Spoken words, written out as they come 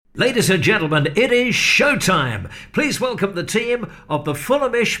Ladies and gentlemen, it is showtime. Please welcome the team of the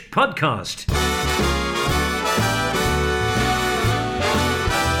Fulhamish podcast.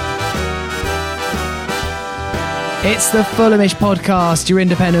 It's the Fulhamish podcast, your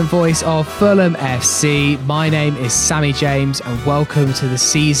independent voice of Fulham FC. My name is Sammy James and welcome to the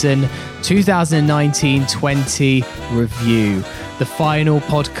season 2019-20 review, the final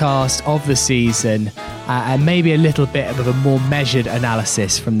podcast of the season, and maybe a little bit of a more measured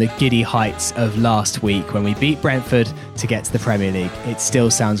analysis from the giddy heights of last week when we beat Brentford to get to the Premier League. It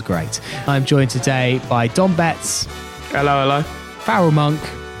still sounds great. I'm joined today by Dom Betts. Hello. Farrell Monk.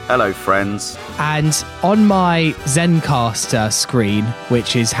 Hello, friends. And on my Zencaster screen,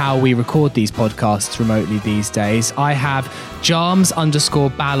 which is how we record these podcasts remotely these days, I have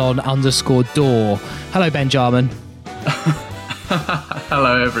Jarms_Ballon_door. Hello, Benjamin.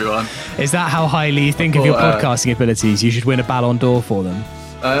 Hello, everyone. Is that how highly you think of your podcasting abilities? You should win a Ballon d'Or for them.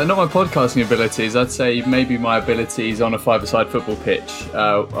 Not my podcasting abilities. I'd say maybe my abilities on a five-a-side football pitch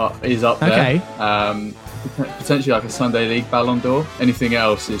is up there. Okay. Potentially like a Sunday League Ballon d'Or. Anything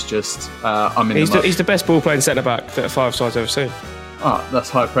else is just I'm in the mud. He's the best ball-playing centre-back that a five-side's ever seen. That's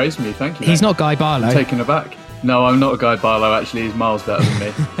high praise from you. Thank you. He's not Guy Barlow. I'm taken aback. No, I'm not a Guy Barlow, actually. He's miles better than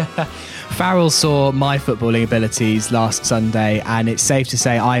me. Farrell saw my footballing abilities last Sunday, and it's safe to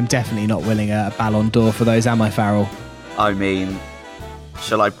say I'm definitely not winning a Ballon d'Or for those, am I, Farrell? I mean,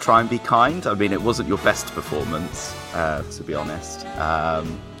 shall I try and be kind? I mean, it wasn't your best performance, to be honest.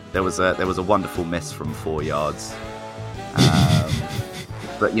 There was a wonderful miss from 4 yards,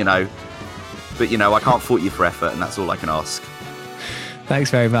 but you know, I can't fault you for effort, and that's all I can ask.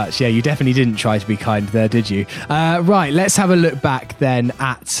 Thanks very much. Yeah, you definitely didn't try to be kind there, did you? Right, let's have a look back then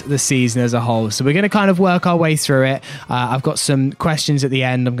at the season as a whole. So we're going to kind of work our way through it. I've got some questions at the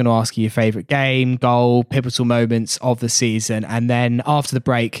end. I'm going to ask you your favourite game, goal, pivotal moments of the season. And then after the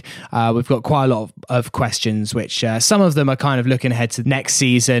break, we've got quite a lot of questions, which some of them are kind of looking ahead to next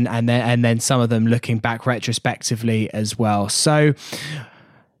season and then some of them looking back retrospectively as well. So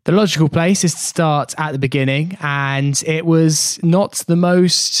the logical place is to start at the beginning, and it was not the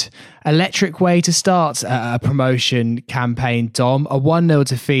most electric way to start a promotion campaign, Dom. A 1-0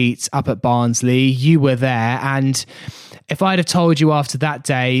 defeat up at Barnsley. You were there, and if I'd have told you after that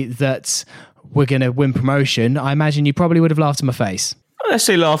day that we're going to win promotion, I imagine you probably would have laughed in my face. I don't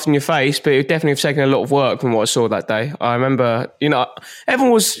necessarily laughed in your face, but it would definitely have taken a lot of work from what I saw that day. I remember,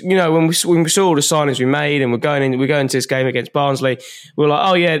 everyone was, when we saw all the signings we made and we're going into this game against Barnsley, we were like,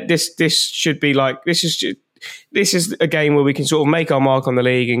 oh yeah, this should be like, this is a game where we can sort of make our mark on the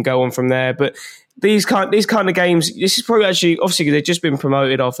league and go on from there. But these kind of games, this is probably actually, obviously they've just been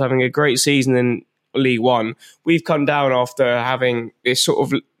promoted after having a great season in League One. We've come down after having this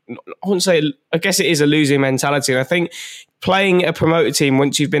sort of, I guess it is a losing mentality. And I think playing a promoted team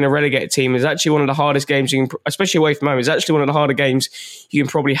once you've been a relegated team is actually one of the hardest games you can, especially away from home, is actually one of the harder games you can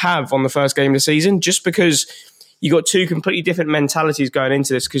probably have on the first game of the season, just because you got two completely different mentalities going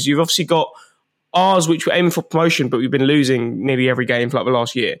into this, because you've obviously got ours, which were aiming for promotion, but we've been losing nearly every game for like the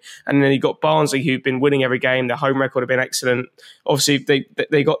last year. And then you've got Barnsley, who've been winning every game. Their home record have been excellent. Obviously, they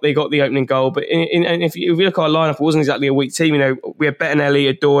got the opening goal. But if you look at our lineup, it wasn't exactly a weak team. We had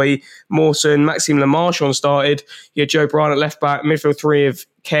Bettinelli, Adoy, Mawson, Maxime Lamarchon started. You had Joe Bryan at left back, midfield three of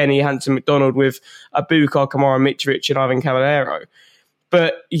Kenny, Hanson, McDonald with Abubakar, Kamara, Mitrovic and Ivan Caballero.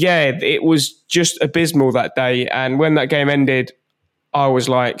 But yeah, it was just abysmal that day. And when that game ended, I was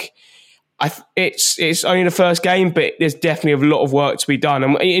like, it's only the first game, but there's definitely a lot of work to be done.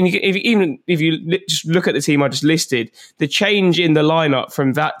 And even if you just look at the team I just listed, the change in the lineup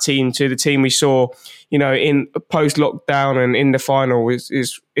from that team to the team we saw, in post-lockdown and in the final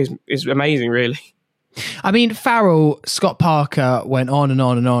is amazing, really. I mean, Farrell, Scott Parker went on and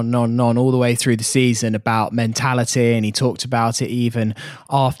on and on and on and on all the way through the season about mentality, and he talked about it even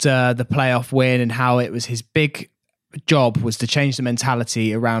after the playoff win and how it was his big job was to change the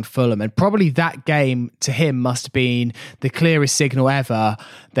mentality around Fulham. And probably that game to him must have been the clearest signal ever.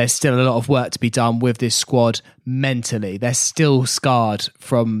 There's still a lot of work to be done with this squad mentally. They're still scarred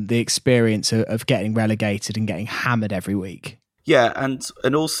from the experience of getting relegated and getting hammered every week. Yeah, and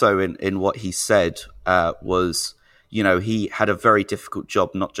also in what he said was, he had a very difficult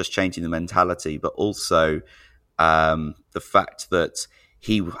job, not just changing the mentality, but also the fact that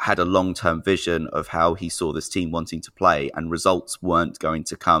he had a long-term vision of how he saw this team wanting to play, and results weren't going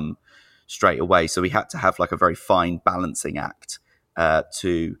to come straight away. So he had to have like a very fine balancing act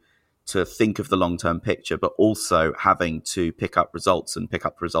to think of the long-term picture, but also having to pick up results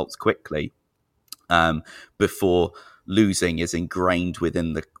quickly before losing is ingrained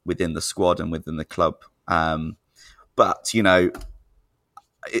within the squad and within the club. But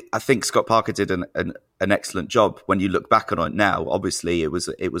I think Scott Parker did an excellent job when you look back on it now. Obviously, it was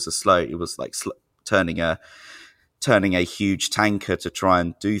turning a huge tanker to try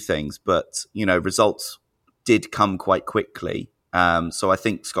and do things, but results did come quite quickly. So I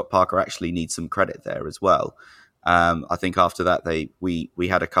think Scott Parker actually needs some credit there as well. I think after that we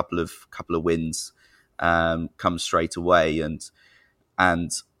had a couple of wins come straight away,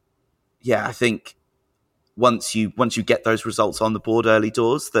 and yeah, I think once you get those results on the board early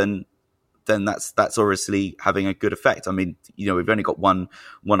doors, then that's obviously having a good effect. I mean, we've only got one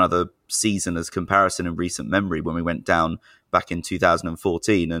other season as comparison in recent memory when we went down back in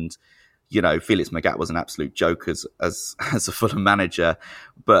 2014, and Felix Magath was an absolute joke as a Fulham manager,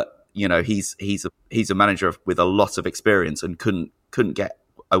 but he's a manager with a lot of experience and couldn't get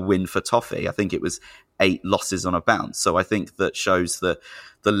a win for Toffee. I think it was 8 losses on a bounce. So I think that shows the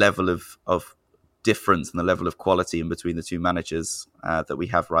level of difference and the level of quality in between the two managers that we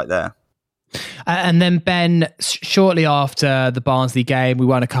have right there. And then, Ben, shortly after the Barnsley game, we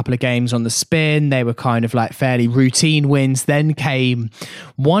won a couple of games on the spin. They were kind of like fairly routine wins. Then came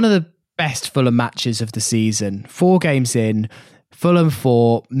one of the best Fulham matches of the season. 4 games in, Fulham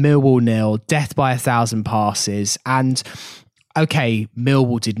 4, Millwall 0, death by 1,000 passes. And okay,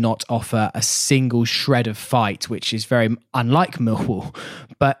 Millwall did not offer a single shred of fight, which is very unlike Millwall,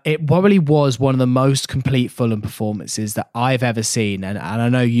 but it probably was one of the most complete Fulham performances that I've ever seen. And I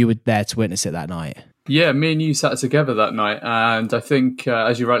know you were there to witness it that night. Yeah, me and you sat together that night. And I think,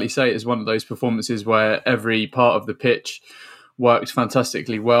 as you rightly say, it's one of those performances where every part of the pitch worked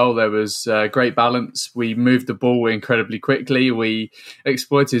fantastically well. There was great balance. We moved the ball incredibly quickly. We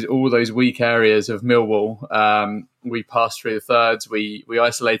exploited all those weak areas of Millwall. We passed through the thirds. We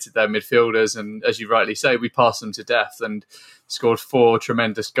isolated their midfielders, and as you rightly say, we passed them to death and scored 4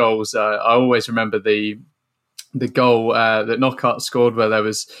 tremendous goals. I always remember the goal that Knockaert scored, where there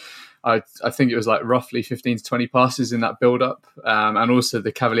was, I think it was like roughly 15 to 20 passes in that build-up, and also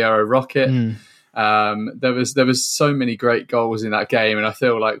the Cavaliero rocket. There was so many great goals in that game, and I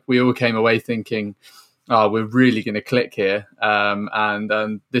feel like we all came away thinking, we're really going to click here,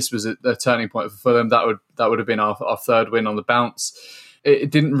 and this was a turning point for Fulham. That would have been our 3rd win on the bounce.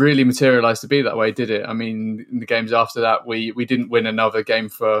 It didn't really materialise to be that way, did it? I mean, in the games after that, we didn't win another game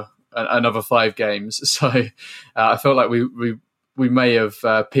for another 5 games, so I felt like we may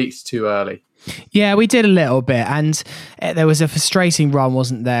have peaked too early. Yeah, we did a little bit, and there was a frustrating run,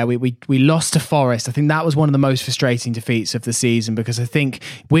 wasn't there? We lost to Forest. I think that was one of the most frustrating defeats of the season, because I think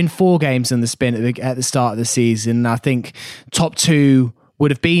win 4 games in the spin at the start of the season. I think top 2 would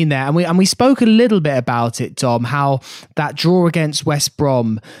have been there, and we spoke a little bit about it, Dom, how that draw against West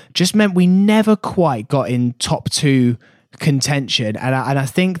Brom just meant we never quite got in top 2 contention, and I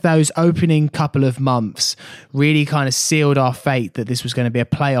think those opening couple of months really kind of sealed our fate that this was going to be a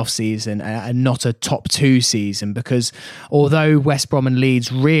playoff season and not a top 2 season, because although West Brom and Leeds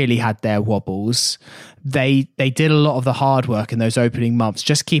really had their wobbles, they did a lot of the hard work in those opening months,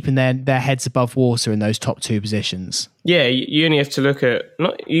 just keeping their heads above water in those top 2 positions. Yeah, you only have to look at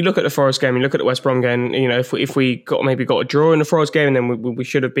the Forest game, you look at the West Brom game. If we got a draw in the Forest game, and then we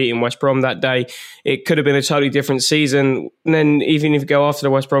should have beaten West Brom that day, it could have been a totally different season. And then even if you go after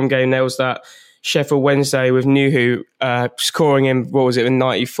the West Brom game, there was that Sheffield Wednesday with Nuhu scoring in, what was it, the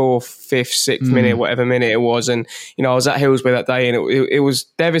 94th, 5th, 6th minute, whatever minute it was. And, I was at Hillsborough that day, and it was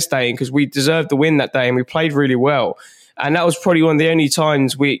devastating because we deserved the win that day and we played really well. And that was probably one of the only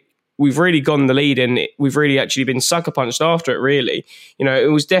times we've really gone the lead, and we've really actually been sucker punched after it, really. We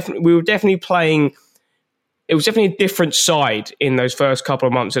were definitely playing. It was definitely a different side in those first couple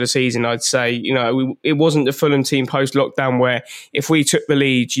of months of the season, I'd say. It wasn't the Fulham team post-lockdown where if we took the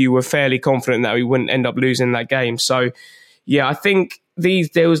lead, you were fairly confident that we wouldn't end up losing that game. So, yeah, I think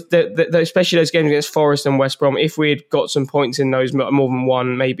especially those games against Forest and West Brom, if we had got some points in those, more than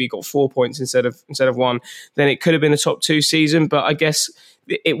one, maybe got 4 points instead of 1, then it could have been a top 2 season. But I guess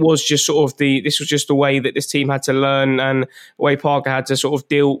it was just this was just the way that this team had to learn, and the way Parker had to sort of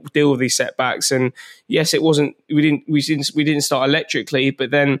deal with these setbacks. And yes, it wasn't, we didn't start electrically,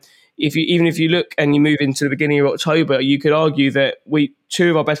 but then even if you look and you move into the beginning of October, you could argue that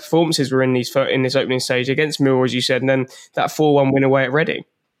 2 of our best performances were in this opening stage against Millwall, as you said, and then that 4-1 win away at Reading.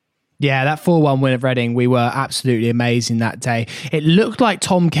 Yeah, that 4-1 win at Reading, we were absolutely amazing that day. It looked like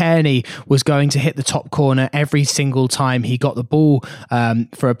Tom Kearney was going to hit the top corner every single time he got the ball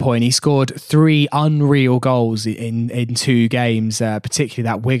for a point. He scored 3 unreal goals in 2 games, particularly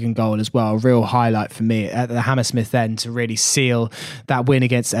that Wigan goal as well. A real highlight for me at the Hammersmith end to really seal that win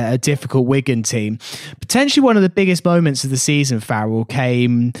against a difficult Wigan team. Potentially one of the biggest moments of the season, Farrell,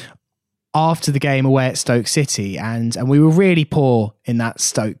 came after the game away at Stoke City, and we were really poor in that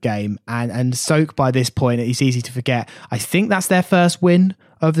Stoke game, and Stoke by this point, it's easy to forget, I think that's their first win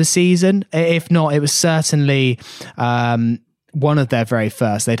of the season. If not, it was certainly one of their very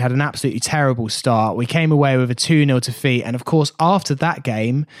first. They'd had an absolutely terrible start. We came away with a 2-0 defeat, and of course after that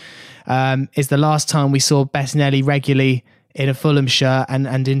game is the last time we saw Bettinelli regularly in a Fulham shirt,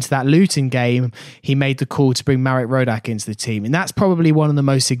 and into that Luton game, he made the call to bring Marek Rodak into the team. And that's probably one of the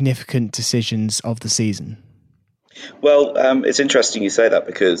most significant decisions of the season. Well, it's interesting you say that,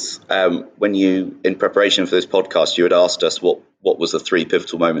 because when you, in preparation for this podcast, you had asked us what was the 3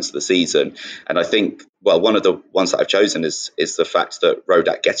 pivotal moments of the season. And I think, well, one of the ones that I've chosen is the fact that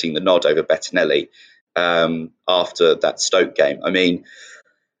Rodak getting the nod over Bettinelli after that Stoke game. I mean,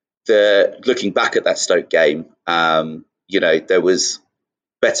 looking back at that Stoke game, there was,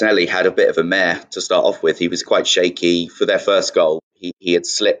 Bettinelli had a bit of a mare to start off with. He was quite shaky for their first goal. He had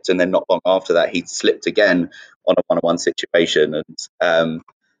slipped, and then not long after that, he'd slipped again on a 1-on-1 situation, and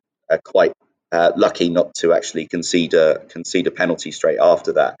quite lucky not to actually concede a penalty straight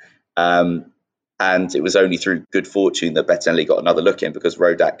after that. And it was only through good fortune that Bettinelli got another look in, because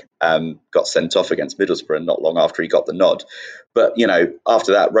Rodak got sent off against Middlesbrough not long after he got the nod. But,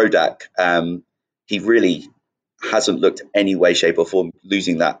 after that, Rodak, he really hasn't looked any way, shape or form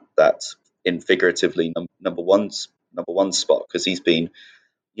losing that in figuratively number one spot, because he's been,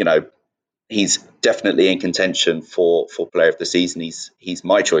 he's definitely in contention for player of the season. He's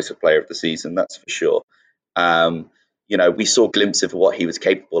my choice of player of the season, that's for sure. We saw glimpses of what he was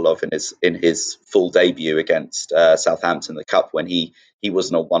capable of in his full debut against Southampton in the Cup, when he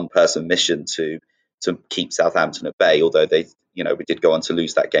wasn't a one-person mission to keep Southampton at bay, although we did go on to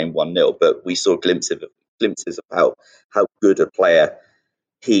lose that game 1-0, but we saw glimpses of how good a player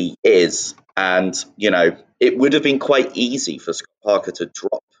he is. And, it would have been quite easy for Scott Parker to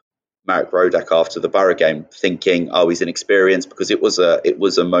drop Marek Rodak after the Borough game, thinking, he's inexperienced, because it was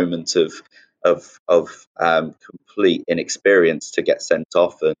a moment of complete inexperience to get sent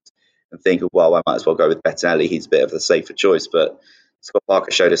off and think, well, I might as well go with Bettinelli. He's a bit of a safer choice. But Scott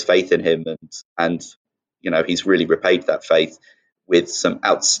Parker showed us faith in him, and he's really repaid that faith with some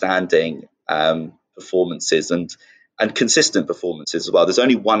outstanding performances and consistent performances as well. There's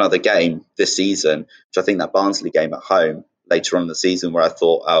only one other game this season, which I think that Barnsley game at home later on in the season, where I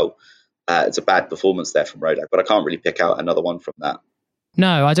thought, it's a bad performance there from Rodak, but I can't really pick out another one from that.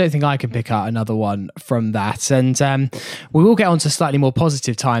 No, I don't think I can pick out another one from that. And we will get on to slightly more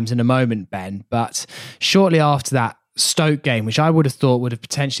positive times in a moment, Ben, but shortly after that Stoke game, which I would have thought would have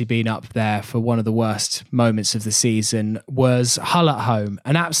potentially been up there for one of the worst moments of the season, was Hull at home.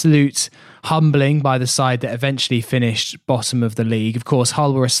 An absolute humbling by the side that eventually finished bottom of the league. Of course,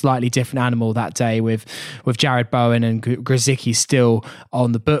 Hull were a slightly different animal that day, with Jared Bowen and Grzycki still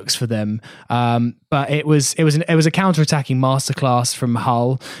on the books for them. But it was a counter-attacking masterclass from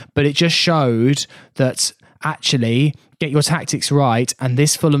Hull, but it just showed that actually get your tactics right, and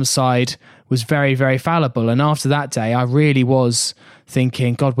this Fulham side was very, very fallible. And after that day, I really was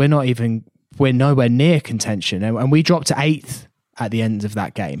thinking, God, we're nowhere near contention. And we dropped to 8th at the end of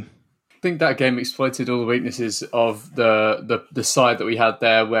that game. I think that game exploited all the weaknesses of the side that we had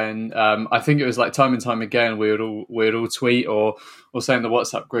there, when I think it was like time and time again we would all tweet or say in the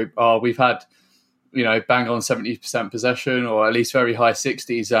WhatsApp group, we've had bang on 70% possession, or at least very high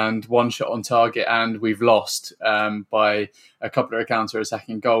 60s, and one shot on target, and we've lost by a couple of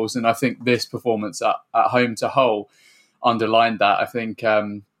counter-attacking goals. And I think this performance at home to Hull underlined that. I think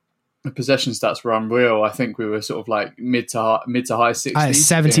the possession stats were unreal. I think we were sort of like mid to high 60s.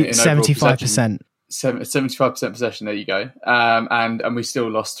 75%. 75% possession, there you go. And we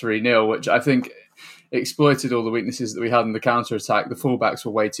still lost 3-0, which I think exploited all the weaknesses that we had in the counter-attack. The fullbacks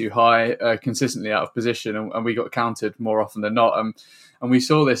were way too high, consistently out of position, and we got countered more often than not. And we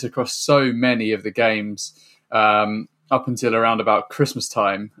saw this across so many of the games up until around about Christmas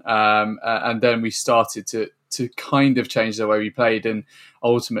time. And then we started to kind of change the way we played, and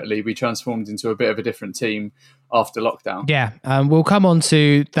ultimately we transformed into a bit of a different team after lockdown. Yeah, we'll come on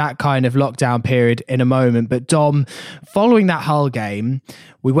to that kind of lockdown period in a moment. But Dom, following that Hull game,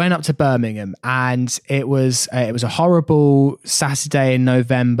 we went up to Birmingham, and it was a horrible Saturday in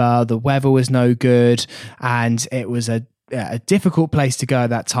November. The weather was no good, and it was a difficult place to go at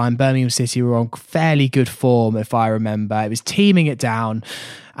that time. Birmingham City were on fairly good form, if I remember. It was teaming it down,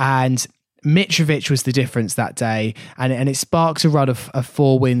 and Mitrovic was the difference that day, and it sparked a run of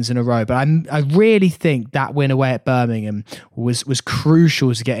 4 wins in a row. But I really think that win away at Birmingham was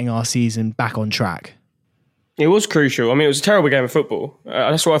crucial to getting our season back on track. It was crucial. I mean, it was a terrible game of football.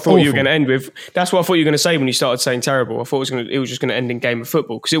 That's what I thought you were going to end with. That's what I thought you were going to say when you started saying terrible. I thought it was just going to end in game of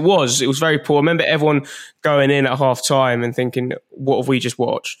football, because it was very poor. I remember everyone going in at half time and thinking, what have we just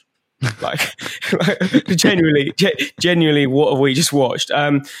watched? like genuinely, what have we just watched?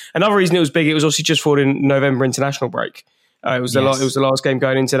 Another reason it was big, it was obviously just for the November international break. It was the last game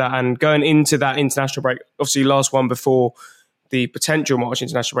going into that, and going into that international break, obviously last one before the potential March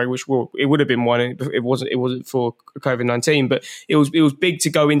international break, which it would have been one. It wasn't for COVID-19, but it was big to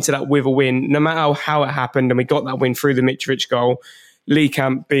go into that with a win, no matter how it happened. And we got that win through the Mitrovic goal. Lee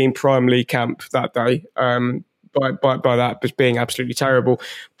Camp being prime Lee Camp that day, by that just being absolutely terrible.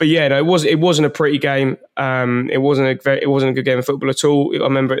 But yeah, no, it wasn't a pretty game. It wasn't a good game of football at all. I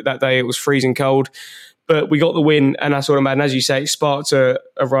remember that day it was freezing cold. But we got the win, and that's all that mattered. And as you say, it sparked a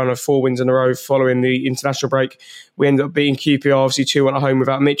run of 4 wins in a row following the international break. We ended up beating QPR, obviously 2-1 at home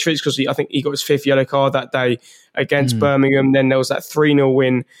without Mitrovic, because I think he got his 5th yellow card that day against Birmingham. Then there was that 3-0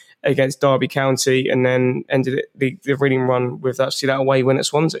 win against Derby County, and then ended the winning run with that away win at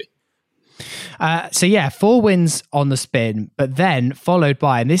Swansea. So yeah, 4 wins on the spin, but then followed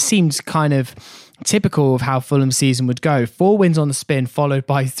by, and this seems kind of typical of how Fulham's season would go, 4 wins on the spin followed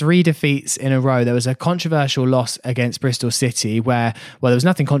by 3 defeats in a row. There was a controversial loss against Bristol City where, well, there was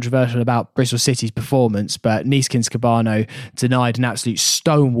nothing controversial about Bristol City's performance, but Neeskens Kebano denied an absolute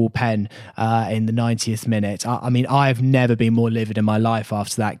stonewall pen in the 90th minute. I mean, I've never been more livid in my life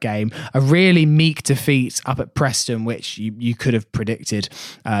after that game. A really meek defeat up at Preston, which you could have predicted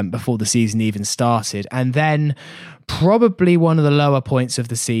before the season even started. And then probably one of the lower points of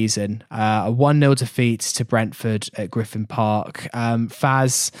the season, a 1-0 defeat to Brentford at Griffin Park.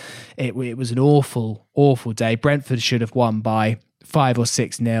 Faz, it was an awful day. Brentford should have won by 5 or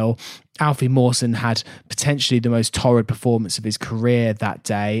 6-0. Alfie Mawson had potentially the most torrid performance of his career that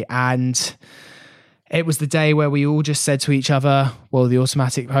day, and it was the day where we all just said to each other, well, the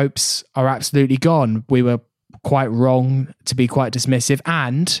automatic hopes are absolutely gone. We were quite wrong to be quite dismissive,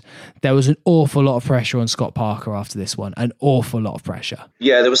 and there was an awful lot of pressure on Scott Parker after this one, an awful lot of pressure.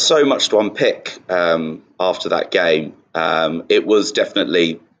 Yeah, there was so much to unpick after that game. It was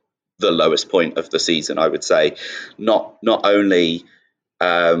definitely the lowest point of the season, I would say. Not only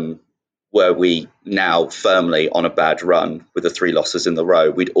were we now firmly on a bad run with the 3 losses in the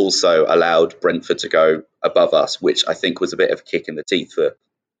row, we'd also allowed Brentford to go above us, which I think was a bit of a kick in the teeth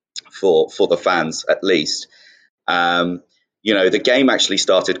for the fans, at least. The game actually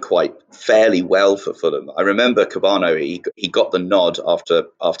started quite fairly well for Fulham. I remember Kebano, he got the nod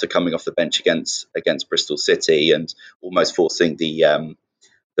after coming off the bench against Bristol City and almost forcing the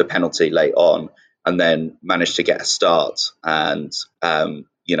penalty late on, and then managed to get a start and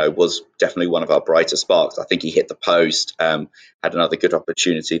was definitely one of our brighter sparks. I think he hit the post, had another good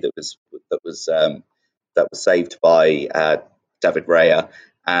opportunity that was saved by David Raya.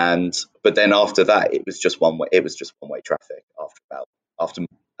 But then after that, it was just one way. It was just one-way traffic after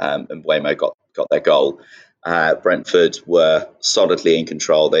Mbeumo got their goal. Brentford were solidly in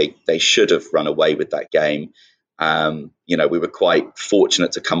control. They should have run away with that game. We were quite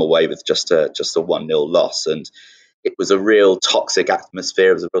fortunate to come away with just a 1-0 loss, and it was a real toxic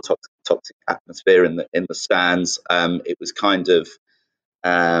atmosphere. It was a real toxic atmosphere in the stands. It was kind of.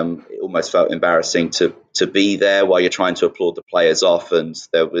 It almost felt embarrassing to be there while you're trying to applaud the players off, and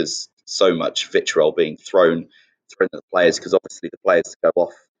there was so much vitriol being thrown at the players, because obviously the players go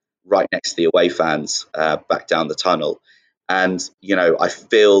off right next to the away fans back down the tunnel. And I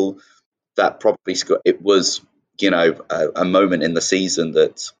feel that probably it was a moment in the season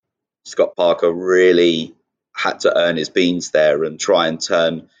that Scott Parker really had to earn his beans there and try and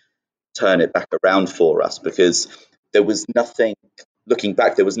turn it back around for us, because there was nothing. Looking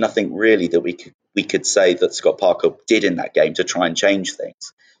back, there was nothing really that we could say that Scott Parker did in that game to try and change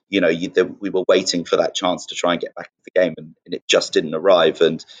things. We were waiting for that chance to try and get back into the game, and it just didn't arrive.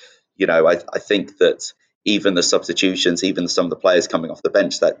 And I think that even the substitutions, even some of the players coming off the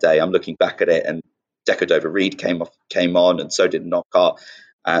bench that day, I'm looking back at it, and Decordova-Reid came on, and so did Knockaert,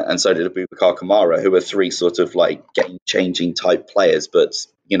 and so did Abubakar Kamara, who were 3 sort of like game-changing type players, but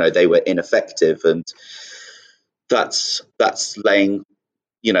they were ineffective, and that's laying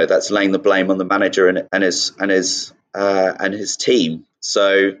the blame on the manager and his team.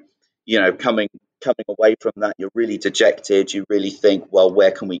 So coming away from that, you're really dejected. You really think, well,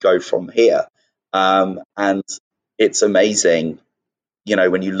 where can we go from here? And it's amazing,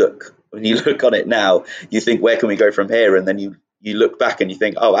 when you look on it now, you think, where can we go from here? And then you look back and you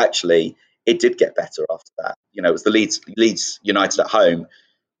think, oh, actually, it did get better after that. It was the Leeds United at home,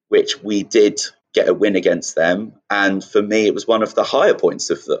 which we did get a win against them, and for me, it was one of the higher points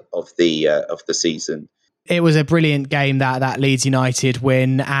of the season. It was a brilliant game, that Leeds United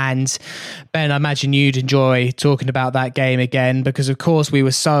win. And Ben, I imagine you'd enjoy talking about that game again, because of course we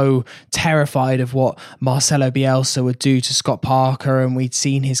were so terrified of what Marcelo Bielsa would do to Scott Parker, and we'd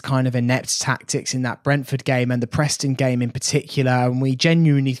seen his kind of inept tactics in that Brentford game and the Preston game in particular, and we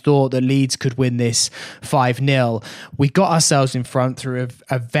genuinely thought that Leeds could win this 5-0. We got ourselves in front through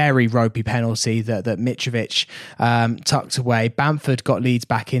a very ropey penalty that Mitrovic tucked away. Bamford got Leeds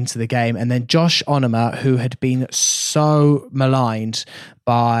back into the game, and then Josh Onomah, who had been so maligned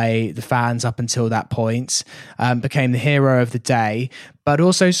by the fans up until that point, became the hero of the day. But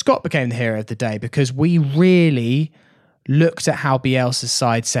also Scott became the hero of the day, because we really looked at how Bielsa's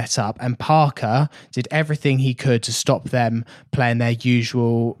side set up, and Parker did everything he could to stop them playing their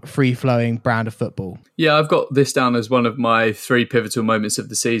usual free-flowing brand of football. Yeah, I've got this down as one of my 3 pivotal moments of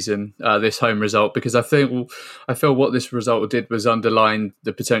the season, this home result, because I feel what this result did was underline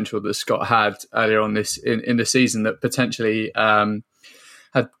the potential that Scott had earlier on this in the season, that potentially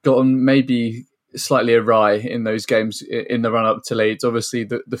had gotten maybe slightly awry in those games in the run-up to Leeds. Obviously,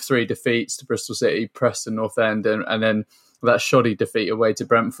 the 3 defeats to Bristol City, Preston, North End, and then that shoddy defeat away to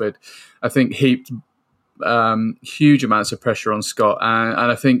Brentford, I think heaped huge amounts of pressure on Scott.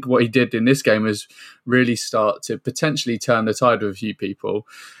 And I think what he did in this game was really start to potentially turn the tide with a few people.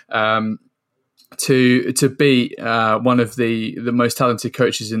 To beat one of the most talented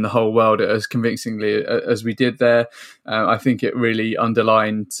coaches in the whole world as convincingly as we did there, I think it really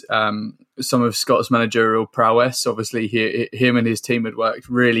underlined some of Scott's managerial prowess. Obviously, him and his team had worked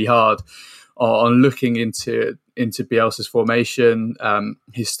really hard on looking into Bielsa's formation,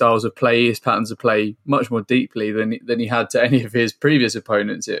 his styles of play, his patterns of play much more deeply than he had to any of his previous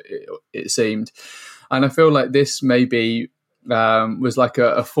opponents, it seemed. And I feel like this maybe was like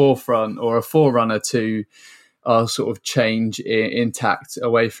a forefront or a forerunner to our sort of change in tact,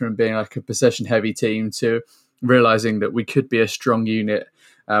 away from being like a possession-heavy team to realising that we could be a strong unit,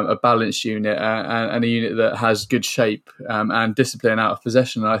 a balanced unit, and a unit that has good shape and discipline out of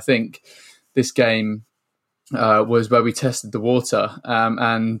possession. And I think this game was where we tested the water,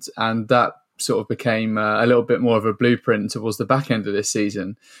 and that sort of became a little bit more of a blueprint towards the back end of this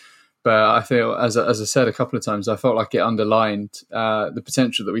season. But I feel, as I said a couple of times, I felt like it underlined the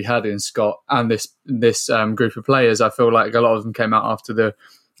potential that we had in Scott and this group of players. I feel like a lot of them came out after the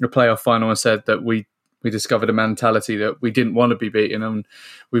playoff final and said that we discovered a mentality that we didn't want to be beaten, and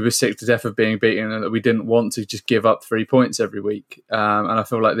we were sick to death of being beaten, and that we didn't want to just give up 3 points every week. And I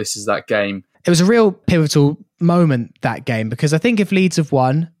feel like this is that game. It was a real pivotal moment, that game, because I think if Leeds have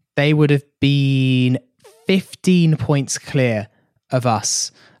won, they would have been 15 points clear of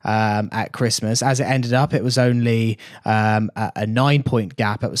us at Christmas. As it ended up, it was only a 9-point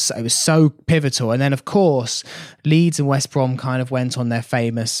gap. It was so pivotal. And then, of course, Leeds and West Brom kind of went on their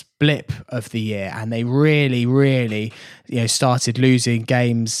famous blip of the year, and they really, started losing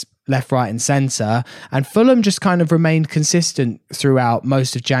games left, right, and centre. And Fulham just kind of remained consistent throughout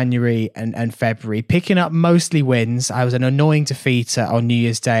most of January and February, picking up mostly wins. I was an annoying defeat on New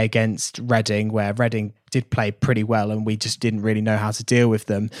Year's Day against Reading, where Reading did play pretty well and we just didn't really know how to deal with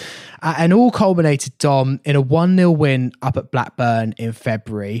them. And all culminated, Dom, in a 1-0 win up at Blackburn in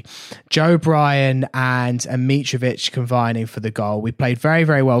February. Joe Bryan and Mitrovic combining for the goal. We played very,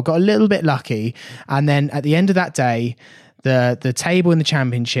 very well, got a little bit lucky. And then at the end of that day, the table in the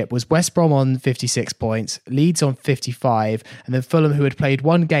Championship was West Brom on 56 points, Leeds on 55, and then Fulham, who had played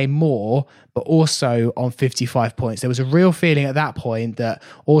one game more, but also on 55 points. There was a real feeling at that point that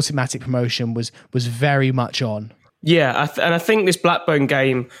automatic promotion was very much on. Yeah, and I think this Blackburn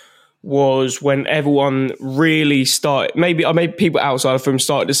game was when everyone really started, maybe people outside of Fulham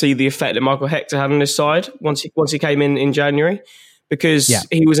started to see the effect that Michael Hector had on his side once he came in January. Because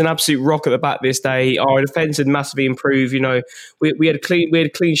he was an absolute rock at the back this day. Our defence had massively improved. We had a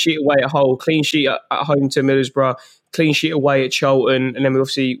clean sheet away at Hull, clean sheet at home to Middlesbrough, clean sheet away at Charlton, and then we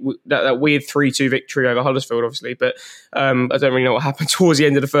obviously that weird 3-2 victory over Huddersfield, obviously. But I don't really know what happened towards the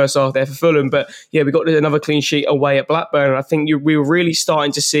end of the first half there for Fulham. But yeah, we got another clean sheet away at Blackburn, and I think we were really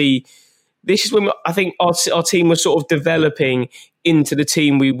starting to see. This is when I think our team was sort of developing into the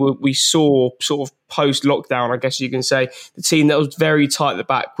team we saw sort of post lockdown, I guess you can say. The team that was very tight at the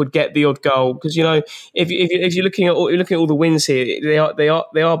back would get the odd goal, because if you're looking at all the wins here, they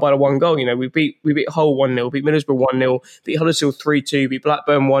are by the one goal. We beat Hull 1-0, beat Middlesbrough 1-0, beat Huddersfield 3-2, beat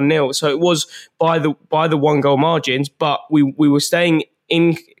Blackburn 1-0. So it was by the one goal margins, but we were staying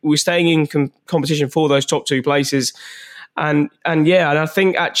in competition for those top 2 places. And I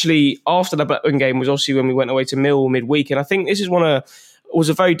think actually after the Blackburn game was obviously when we went away to Millwall midweek, and I think this was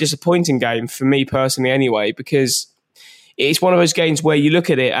a very disappointing game for me personally anyway, because it's one of those games where you look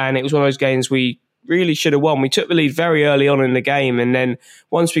at it and it was one of those games we really should have won. We took the lead very early on in the game, and then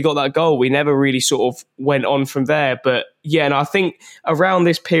once we got that goal, we never really sort of went on from there. But yeah, and I think around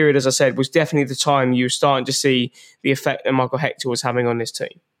this period, as I said, was definitely the time you were starting to see the effect that Michael Hector was having on this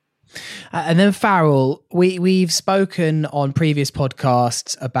team. And then Farrell, we've spoken on previous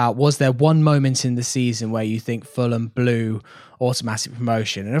podcasts about, was there one moment in the season where you think Fulham blew automatic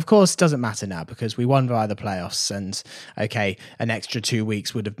promotion? And of course, it doesn't matter now because we won via the playoffs, and okay, an extra 2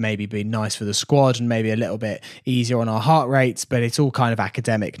 weeks would have maybe been nice for the squad and maybe a little bit easier on our heart rates, but it's all kind of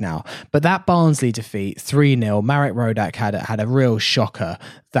academic now. But that Barnsley defeat, 3-0, Marek Rodak had a real shocker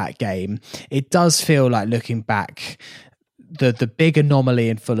that game. It does feel like, looking back, the big anomaly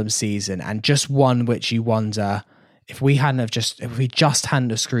in Fulham's season, and just one which you wonder, if we just hadn't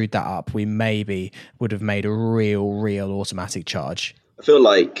have screwed that up, we maybe would have made a real automatic charge. I feel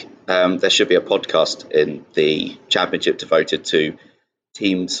like there should be a podcast in the Championship devoted to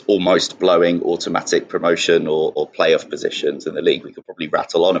teams almost blowing automatic promotion or playoff positions in the league. We could probably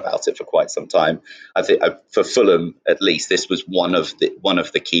rattle on about it for quite some time. I think for Fulham, at least, this was one of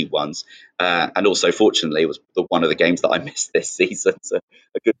the key ones, and also, fortunately, it was one of the games that I missed this season. So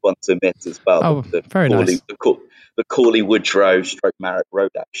a good one to miss as well. Oh, very nice. The Corley Woodrow / Marek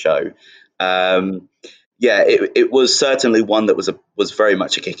Rodak show. It was certainly one that was very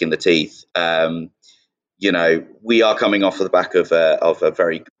much a kick in the teeth. We are coming off of the back of a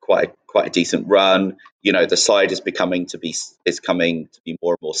very quite a decent run. The side is coming to be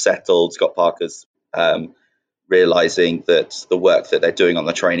more and more settled. Scott Parker's realizing that the work that they're doing on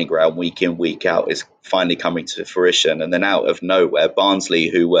the training ground week in, week out is finally coming to fruition. And then out of nowhere, Barnsley,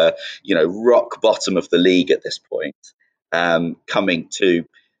 who were rock bottom of the league at this point, coming to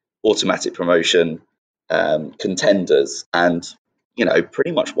automatic promotion contenders and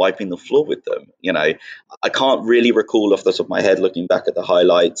pretty much wiping the floor with them. I can't really recall off the top of my head, looking back at the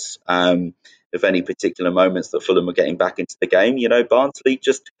highlights, of any particular moments that Fulham were getting back into the game. Barnsley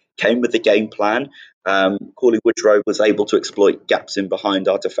just came with the game plan. Corley Woodrow was able to exploit gaps in behind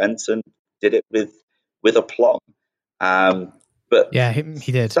our defence and did it with aplomb. But yeah,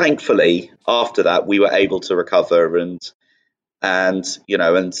 he did. Thankfully, after that, we were able to recover and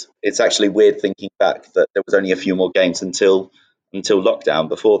it's actually weird thinking back that there was only a few more games until lockdown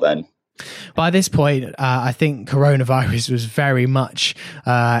before then. By this point, I think coronavirus was very much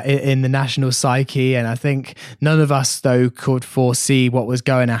in the national psyche, and I think none of us, though, could foresee what was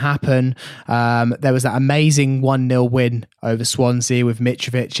going to happen. There was that amazing 1-0 win over Swansea with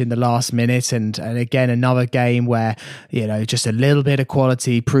Mitrovic in the last minute, and again, another game where, just a little bit of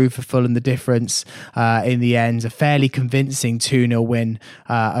quality proved for Fulham the difference in the end. A fairly convincing 2-0 win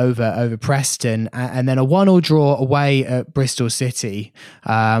over Preston, and then a 1-1 draw away at Bristol City,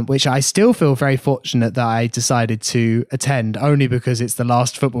 which I still feel very fortunate that I decided to attend, only because it's the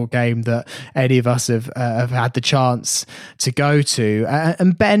last football game that any of us have had the chance to go to.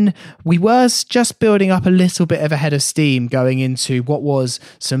 And Ben, we were just building up a little bit of a head of steam going into what was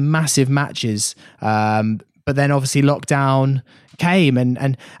some massive matches, but then obviously lockdown came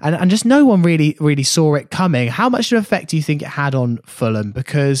and just no one really saw it coming. How much of an effect do you think it had on Fulham?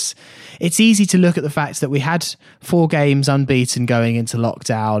 Because it's easy to look at the fact that we had 4 games unbeaten going into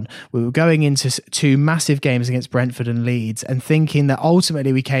lockdown. We were going into 2 massive games against Brentford and Leeds and thinking that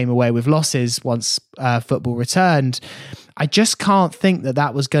ultimately we came away with losses once football returned. I just can't think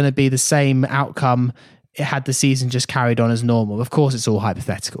that was going to be the same outcome had the season just carried on as normal. Of course, it's all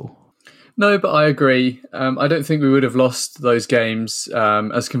hypothetical. No, but I agree. I don't think we would have lost those games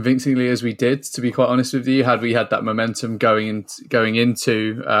as convincingly as we did, to be quite honest with you, had we had that momentum going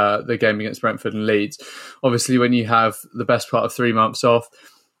into the game against Brentford and Leeds. Obviously, when you have the best part of 3 months off,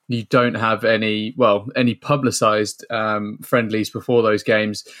 you don't have any publicised friendlies before those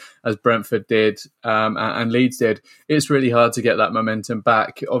games, as Brentford did and Leeds did. It's really hard to get that momentum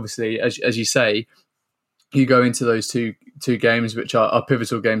back. Obviously, as you say, you go into those two games, which are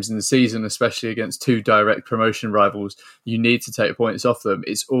pivotal games in the season, especially against 2 direct promotion rivals. You need to take points off them.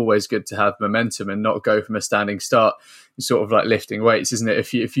 It's always good to have momentum and not go from a standing start. It's sort of like lifting weights, isn't it?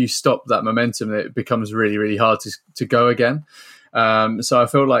 If you stop that momentum, it becomes really, really hard to go again. So I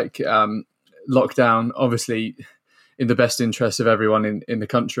feel like lockdown, obviously, in the best interest of everyone in the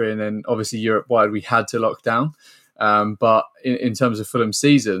country, and then obviously Europe-wide, we had to lock down. But in terms of Fulham's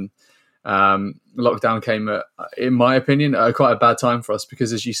season, lockdown came in my opinion, at quite a bad time for us,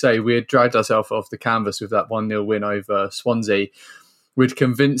 because, as you say, we had dragged ourselves off the canvas with that 1-0 win over Swansea. We'd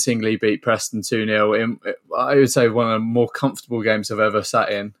convincingly beat Preston 2-0 in, I would say, one of the more comfortable games I've ever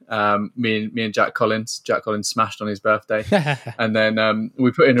sat in. Me and Jack Collins smashed on his birthday. And then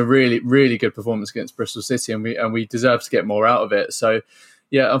we put in a really, really good performance against Bristol City, and we deserved to get more out of it. So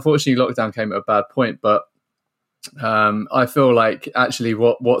Yeah, unfortunately, lockdown came at a bad point, but I feel like actually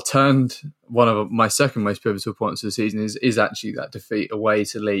what turned one of my second most pivotal points of the season is actually that defeat away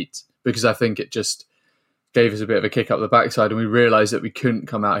to Leeds, because I think it just gave us a bit of a kick up the backside, and we realised that we couldn't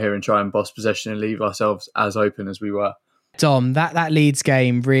come out here and try and boss possession and leave ourselves as open as we were. Dom, that Leeds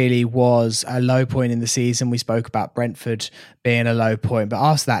game really was a low point in the season. We spoke about Brentford being a low point, but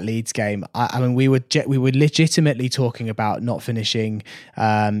after that Leeds game, I mean, we were legitimately talking about not finishing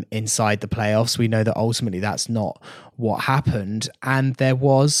inside the playoffs. We know that ultimately that's not what happened, and there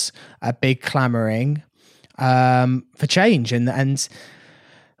was a big clamouring for change, and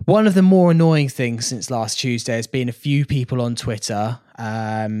one of the more annoying things since last Tuesday has been a few people on Twitter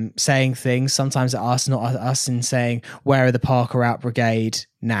saying things, sometimes at us, not us, and saying, where are the Parker out brigade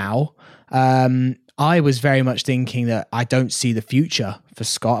now? I was very much thinking that I don't see the future for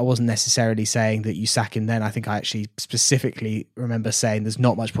Scott. I wasn't necessarily saying that you sack him then. I think I actually specifically remember saying there's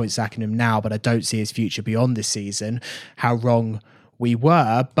not much point sacking him now, but I don't see his future beyond this season. How wrong we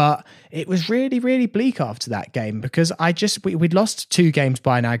were, but it was really, really bleak after that game, because we'd lost 2 games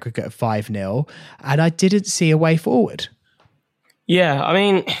by an aggregate of 5-0, and I didn't see a way forward. Yeah, I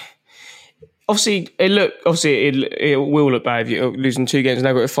mean, obviously it will look bad if you're losing 2 games and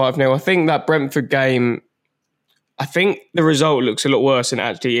aggregate of 5-0. I think that Brentford game, I think the result looks a lot worse than it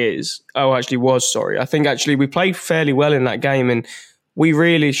actually is. Oh, actually was, sorry. I think actually we played fairly well in that game, and we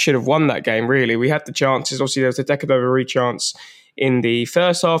really should have won that game, really. We had the chances. Obviously, there was a Decadova chance in the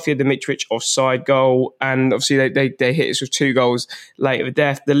first half. You had the Mitrovic offside goal, and obviously they hit us with 2 goals late of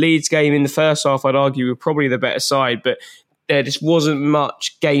death. The Leeds game in the first half, I'd argue, were probably the better side, but there just wasn't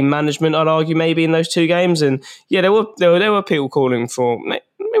much game management, I'd argue, maybe in those 2 games. And yeah, there were people calling for, maybe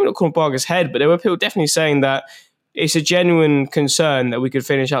not calling Barker's head, but there were people definitely saying that it's a genuine concern that we could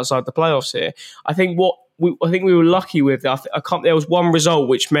finish outside the playoffs here. I think we were lucky with that. There was one result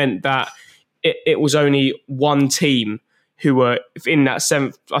which meant that it was only one team who were in that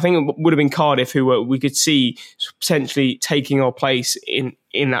 7th. I think it would have been Cardiff, we could see potentially taking our place in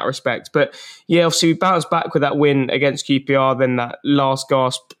that respect. But yeah, obviously we bounced back with that win against QPR, then that last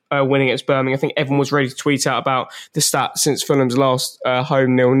gasp win against Birmingham. I think everyone was ready to tweet out about the stats since Fulham's last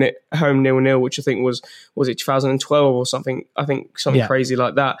home 0-0, which I think was it 2012 or something? I think something crazy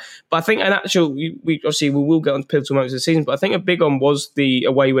like that. But I think we will get on to pivotal moments of the season, but I think a big one was the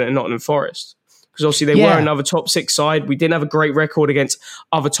away win at Nottingham Forest. Because obviously they were another top 6 side. We didn't have a great record against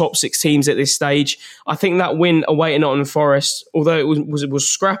other top 6 teams at this stage. I think that win away at Nottingham Forest, although it was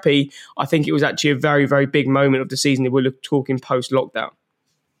scrappy, I think it was actually a very, very big moment of the season if we're talking post-lockdown.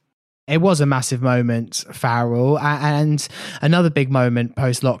 It was a massive moment, Farrell. And another big moment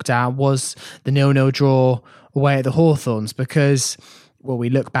post-lockdown was the 0-0 draw away at the Hawthorns, because, well, we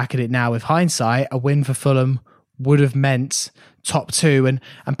look back at it now with hindsight, a win for Fulham would have meant top 2, and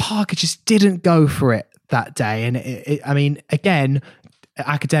Parker just didn't go for it that day. And I mean, again,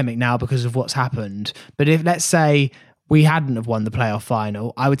 academic now because of what's happened, but if, let's say, we hadn't have won the playoff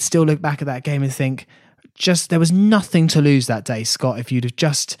final, I would still look back at that game and think, there was nothing to lose that day, Scott, if you'd have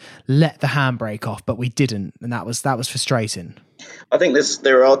just let the handbrake off, but we didn't, and that was frustrating. I think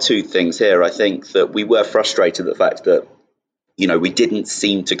there are 2 things here. I think that we were frustrated at the fact that, we didn't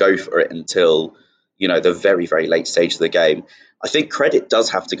seem to go for it until the very, very late stage of the game. I think credit does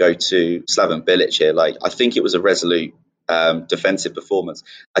have to go to Slaven Bilic here. I think it was a resolute defensive performance.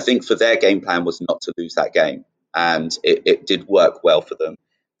 I think for their game plan was not to lose that game, and it did work well for them.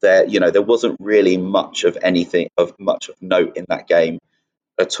 There wasn't really much of note in that game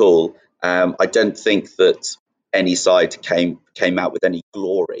at all. I don't think that any side came out with any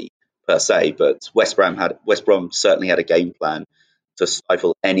glory per se, but West Brom certainly had a game plan to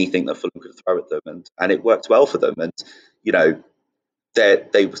stifle anything that Fulham could throw at them, and it worked well for them. And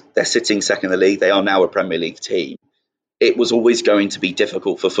they're sitting second in the league. They are now a Premier League team. It was always going to be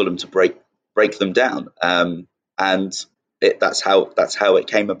difficult for Fulham to break them down, and that's how it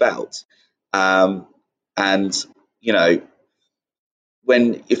came about. If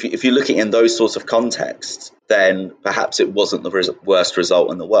you're looking in those sorts of contexts, then perhaps it wasn't the worst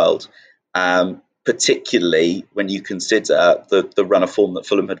result in the world. Particularly when you consider the run of form that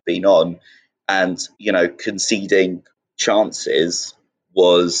Fulham had been on, and conceding chances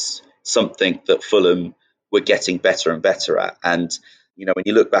was something that Fulham were getting better and better at. And when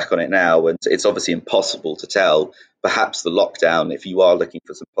you look back on it now, and it's obviously impossible to tell, perhaps the lockdown, if you are looking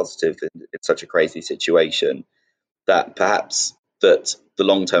for some positive in such a crazy situation, that perhaps that the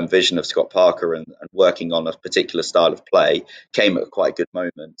long-term vision of Scott Parker and working on a particular style of play came at quite a good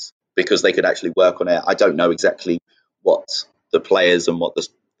moment, because they could actually work on it. I don't know exactly what the players and what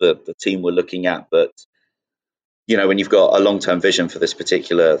the team were looking at, but when you've got a long-term vision for this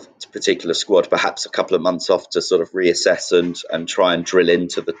particular squad, perhaps a couple of months off to sort of reassess and try and drill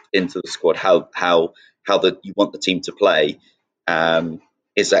into the squad how you want the team to play,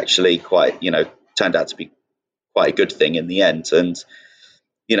 is actually quite, turned out to be quite a good thing in the end. And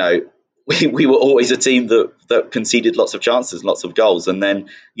we were always a team that conceded lots of chances, lots of goals, and then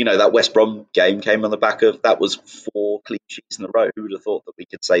that West Brom game came on the back of that. Was 4 clean sheets in a row. Who would have thought that we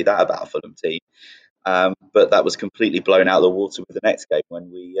could say that about a Fulham team? But that was completely blown out of the water with the next game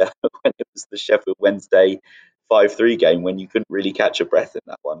when when it was the Sheffield Wednesday 5-3 game, when you couldn't really catch a breath in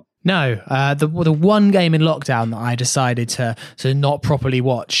that one. No, the one game in lockdown that I decided to not properly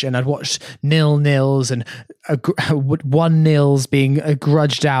watch, and I'd watched 0-0s and 1-0s being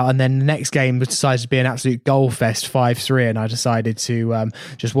grudged out, and then the next game decided to be an absolute goal fest, 5-3, and I decided to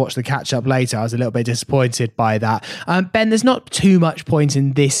just watch the catch up later. I was a little bit disappointed by that. Ben, there's not too much point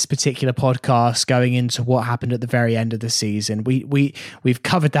in this particular podcast going into what happened at the very end of the season. We've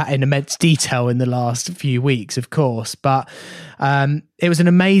covered that in immense detail in the last few weeks, of course, but it was an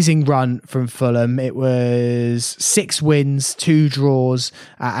amazing run from Fulham. It was 6 wins, 2 draws,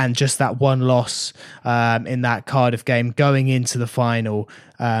 and just that 1 loss in that Cardiff game going into the final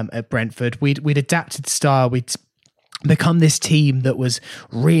at Brentford. We'd adapted style. We'd become this team that was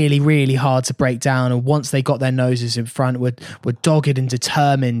really, really hard to break down. And once they got their noses in front, were dogged and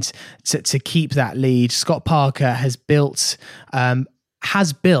determined to keep that lead. Scott Parker has built an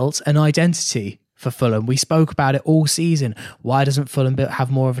identity for Fulham. We spoke about it all season. Why doesn't Fulham have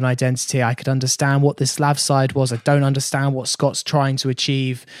more of an identity? I could understand what the Slav side was. I don't understand what Scott's trying to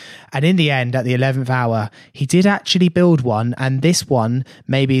achieve. And in the end, at the 11th hour, he did actually build one. And this one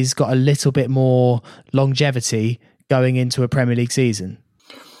maybe has got a little bit more longevity going into a Premier League season.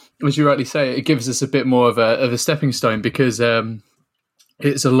 As you rightly say, it gives us a bit more of a stepping stone, because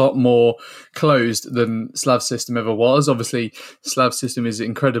it's a lot more closed than Slav's system ever was. Obviously, Slav's system is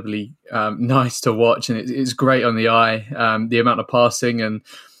incredibly nice to watch, and it's great on the eye. The amount of passing and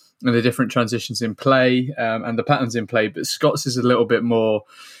the different transitions in play and the patterns in play. But Scott's is a little bit more.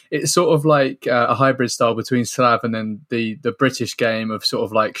 It's sort of like a hybrid style between Slav and then the British game of sort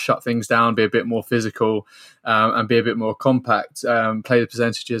of like shut things down, be a bit more physical, and be a bit more compact. Play the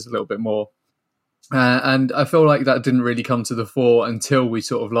percentages a little bit more. And I feel like that didn't really come to the fore until we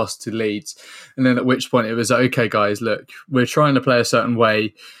sort of lost to Leeds. And then at which point it was like, okay, guys, look, we're trying to play a certain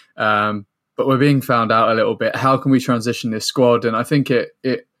way, but we're being found out a little bit. How can we transition this squad? And I think it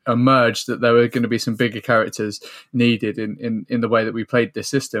emerged that there were going to be some bigger characters needed in the way that we played this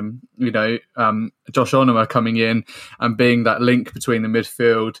system. Josh Onuma coming in and being that link between the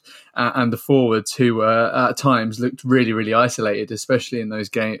midfield and the forwards, who at times looked really, really isolated, especially in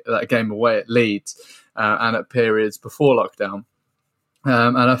that game away at Leeds and at periods before lockdown.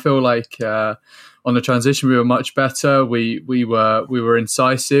 And I feel like on the transition we were much better. We were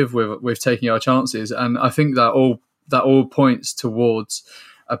incisive with taking our chances, and I think that all points towards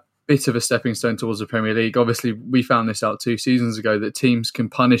bit of a stepping stone towards the Premier League. Obviously, we found this out 2 seasons ago, that teams can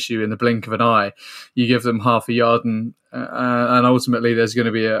punish you in the blink of an eye. You give them half a yard and ultimately there's going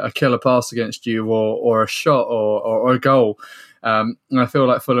to be a killer pass against you, or a shot or a goal. And I feel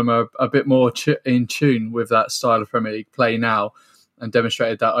like Fulham are a bit more in tune with that style of Premier League play now, and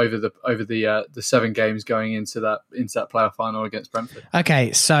demonstrated that over the 7 games going into that playoff final against Brentford.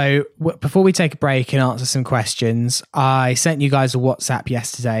 Okay, so before we take a break and answer some questions, I sent you guys a WhatsApp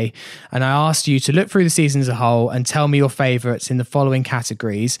yesterday, and I asked you to look through the season as a whole and tell me your favourites in the following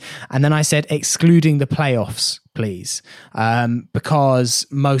categories. And then I said, excluding the playoffs, please, because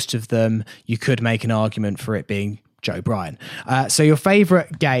most of them you could make an argument for it being Joe Bryan. So your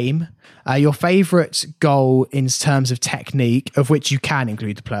favourite game, your favourite goal in terms of technique, of which you can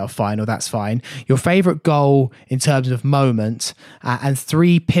include the playoff final, that's fine. Your favourite goal in terms of moment, and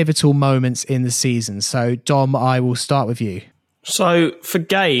 3 pivotal moments in the season. So Dom, I will start with you. So for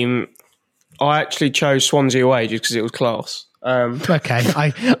game, I actually chose Swansea away just because it was class. Okay,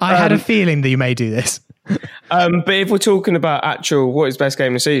 I had a feeling that you may do this. But if we're talking about actual what is best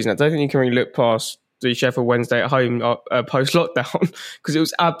game of the season, I don't think you can really look past the Sheffield Wednesday at home post-lockdown, because it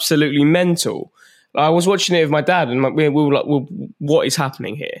was absolutely mental. I was watching it with my dad, and we were like, well, what is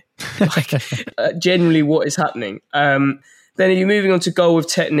happening here? Genuinely, what is happening? Then if you're moving on to goal with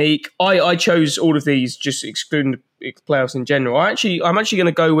technique, I chose all of these, just excluding the playoffs in general. I'm actually going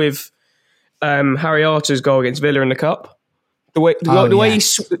to go with Harry Arter's goal against Villa in the Cup. The way he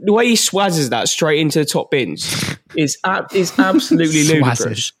swazzes that straight into the top bins is absolutely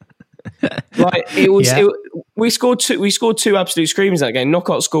ludicrous. Like we scored 2 absolute screamers in that game.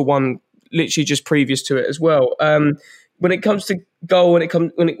 Knockout scored 1 literally just previous to it as well. When it comes to goal,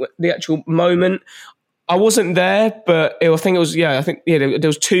 the actual moment, I wasn't there, but I think there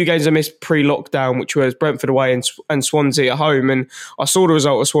was 2 games I missed pre-lockdown, which was Brentford away and Swansea at home. And I saw the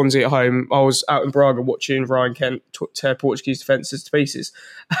result of Swansea at home. I was out in Braga watching Ryan Kent tear Portuguese defences to pieces.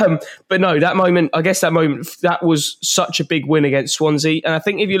 But no, that moment, that was such a big win against Swansea. And I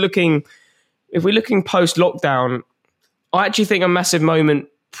think if we're looking post-lockdown, I actually think a massive moment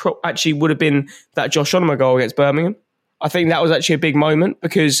actually would have been that Josh Onomah goal against Birmingham. I think that was actually a big moment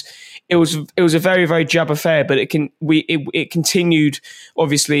because it was a very, very jab affair, but it continued.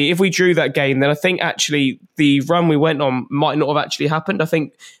 Obviously, if we drew that game, then I think actually the run we went on might not have actually happened. I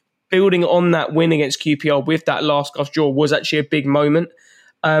think building on that win against QPR with that last gasp draw was actually a big moment.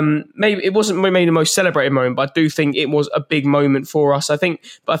 Maybe it wasn't maybe the most celebrated moment, but I do think it was a big moment for us. I think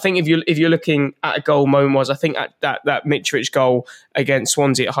if you're looking at a goal moment, I think at that Mitrovic goal against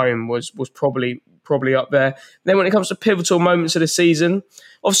Swansea at home was probably up there. Then when it comes to pivotal moments of the season,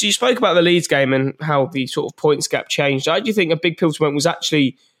 obviously you spoke about the Leeds game and how the sort of points gap changed. I do think a big pivotal moment was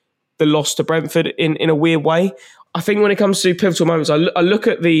actually the loss to Brentford in a weird way. I think when it comes to pivotal moments, I look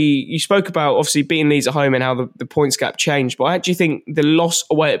at you spoke about obviously beating Leeds at home and how the points gap changed, but I actually think the loss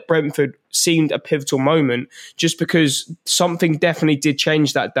away at Brentford seemed a pivotal moment just because something definitely did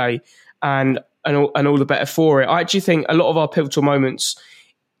change that day and all the better for it. I actually think a lot of our pivotal moments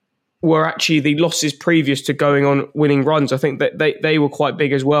were actually the losses previous to going on winning runs. I think that they were quite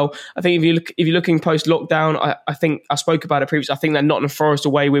big as well. I think if you're looking post lockdown, I think I spoke about it previously. I think that Nottingham Forest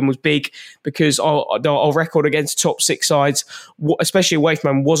away win was big because our record against top 6 sides, especially away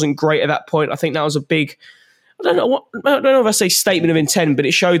from home, wasn't great at that point. I think that was a big. I don't know if I say statement of intent, but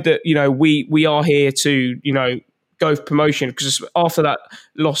it showed that we are here to go for promotion, because after that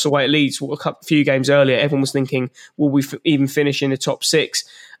loss away at Leeds a few games earlier, everyone was thinking, will we even finish in the top 6?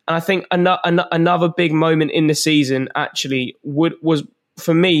 And I think another big moment in the season actually was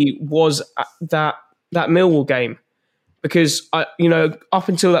for me was that Millwall game, because up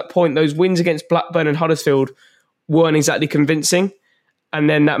until that point those wins against Blackburn and Huddersfield weren't exactly convincing, and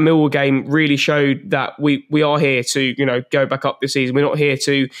then that Millwall game really showed that we are here to go back up this season. We're not here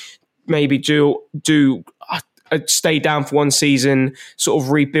to maybe do stay down for one season, sort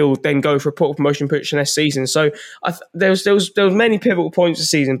of rebuild, then go for a promotion push next season. So there was many pivotal points this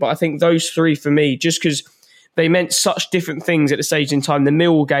season, but I think those 3 for me, just because they meant such different things at the stage in time. The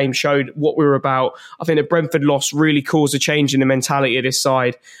Millwall game showed what we were about. I think the Brentford loss really caused a change in the mentality of this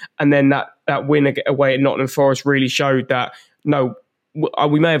side, and then that win away at Nottingham Forest really showed that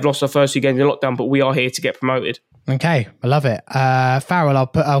we may have lost our first 2 games in lockdown, but we are here to get promoted. Okay, I love it. Farrell,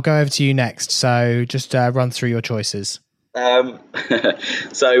 I'll go over to you next. So just run through your choices.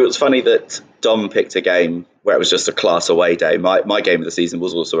 So it was funny that Dom picked a game where it was just a class away day. My game of the season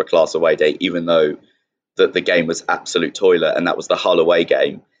was also a class away day, even though the game was absolute toilet, and that was the Hull away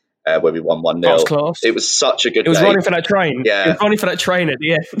game where we won 1-0. That was class. It was such a good day. It was running for that train. Yeah. It was running for that train at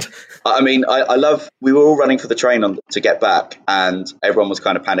the end. I mean, I love, we were all running for the train to get back, and everyone was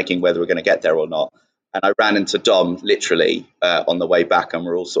kind of panicking whether we're going to get there or not. And I ran into Dom literally on the way back, and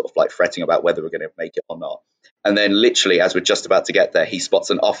we're all sort of like fretting about whether we're going to make it or not. And then literally as we're just about to get there, he spots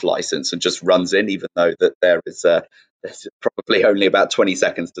an off license and just runs in, even though that there's probably only about 20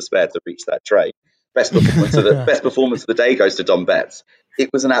 seconds to spare to reach that train. Best performance of the day goes to Dom Betts. It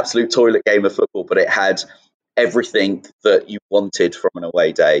was an absolute toilet game of football, but it had everything that you wanted from an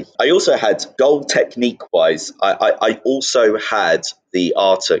away day. I also had goal technique wise. I also had the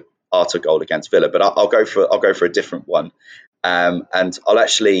Arta goal against Villa, but I'll go for a different one. And I'll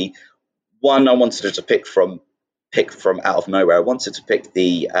actually, one I wanted to pick from out of nowhere. I wanted to pick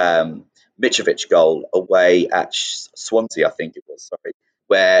the Mitrovic goal away at Swansea, I think it was,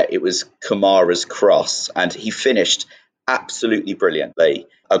 where it was Kamara's cross, and he finished absolutely brilliantly.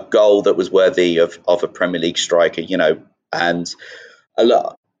 A goal that was worthy of a Premier League striker, and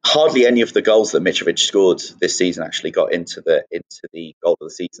hardly any of the goals that Mitrovic scored this season actually got into the goal of the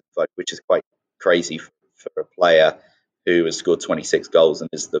season vote, which is quite crazy for a player who has scored 26 goals and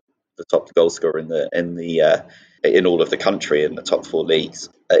is the top goal scorer in all of the country in the top 4 leagues.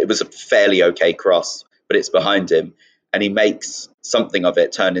 It was a fairly okay cross, but it's behind him, and he makes something of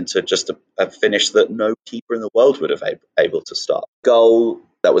it turn into just a finish that no keeper in the world would have able to stop. Goal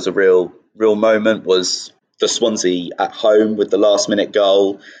that was a real moment was the Swansea at home with the last minute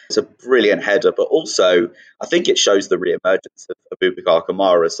goal. It's a brilliant header, but also I think it shows the re-emergence of Boubacar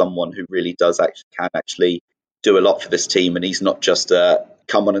Kamara as someone who really can actually do a lot for this team, and he's not just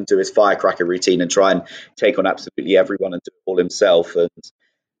come on and do his firecracker routine and try and take on absolutely everyone and do it all himself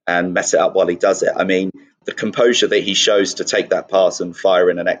and mess it up while he does it. I mean, the composure that he shows to take that pass and fire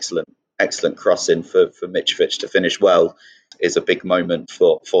in an excellent cross in for Mitrovic to finish well is a big moment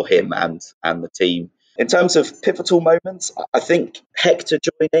for him and the team. In terms of pivotal moments, I think Hector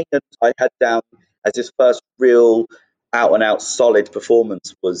joining, and I had down as his first real out-and-out solid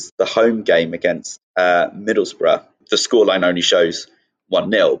performance was the home game against Middlesbrough. The scoreline only shows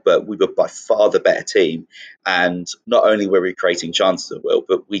 1-0, but we were by far the better team. And not only were we creating chances at will,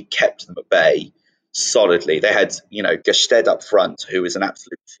 but we kept them at bay solidly. They had, Gested up front, who was an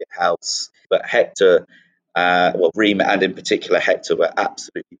absolute shithouse. But Hector, Ream and in particular Hector were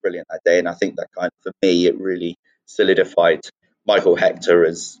absolutely brilliant that day. And I think that for me, it really solidified Michael Hector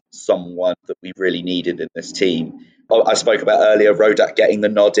as someone that we really needed in this team. I spoke about earlier, Rodak getting the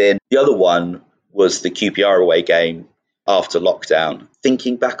nod in. The other one was the QPR away game after lockdown.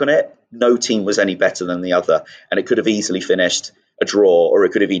 Thinking back on it, no team was any better than the other, and it could have easily finished a draw, or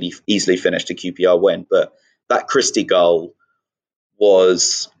it could have easily finished a QPR win. But that Christie goal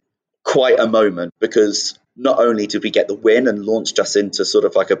was quite a moment, because not only did we get the win and launched us into sort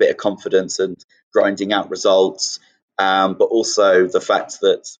of like a bit of confidence and grinding out results, but also the fact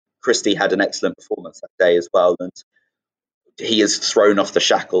that Christie had an excellent performance that day as well. And he has thrown off the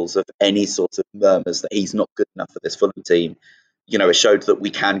shackles of any sort of murmurs that he's not good enough for this Fulham team. It showed that we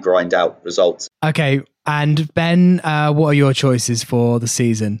can grind out results. Okay, and Ben, what are your choices for the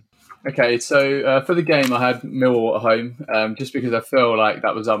season? Okay, so for the game, I had Millwall at home, just because I feel like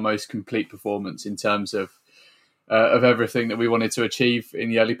that was our most complete performance in terms of everything that we wanted to achieve in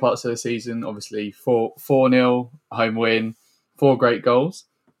the early parts of the season. Obviously, 4-0 home win, 4 great goals.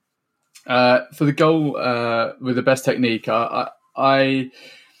 For the goal with the best technique, I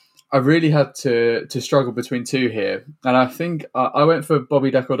really had to struggle between two here, and I think I went for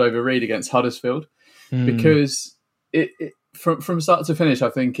Bobby De Cordova-Reid against Huddersfield because it from start to finish, I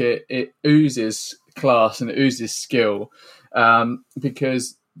think it oozes class and it oozes skill,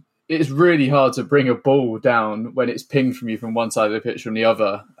 because it's really hard to bring a ball down when it's pinged from you from one side of the pitch from the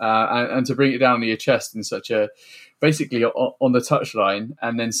other, and to bring it down to your chest in such a basically on the touchline,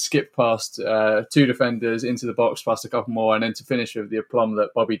 and then skip past 2 defenders into the box, past a couple more, and then to finish with the aplomb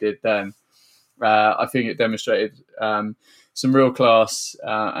that Bobby did then. I think it demonstrated some real class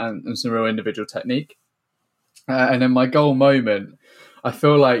and some real individual technique. And then my goal moment, I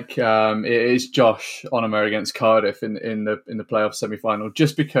feel like it is Josh Onomah against Cardiff in the playoff semi-final,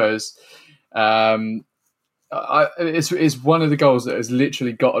 just because it's one of the goals that has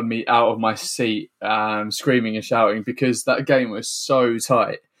literally gotten me out of my seat, screaming and shouting, because that game was so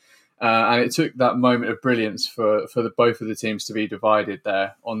tight, and it took that moment of brilliance for both of the teams to be divided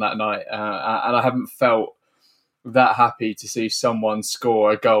there on that night, and I haven't felt that happy to see someone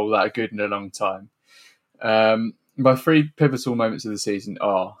score a goal that good in a long time. My 3 pivotal moments of the season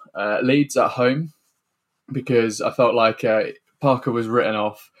are Leeds at home, because I felt like Parker was written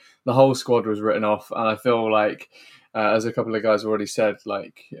off, the whole squad was written off, and I feel like, as a couple of guys already said,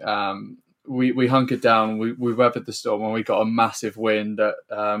 like we hunkered down, we weathered the storm, and we got a massive win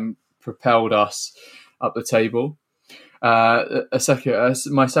that propelled us up the table.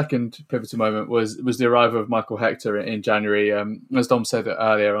 My second pivotal moment was the arrival of Michael Hector in January. As Dom said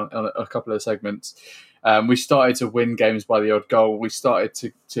earlier on a couple of segments, we started to win games by the odd goal. We started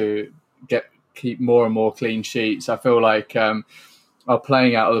to keep more and more clean sheets. I feel like our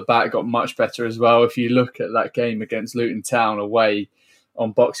playing out of the back got much better as well. If you look at that game against Luton Town away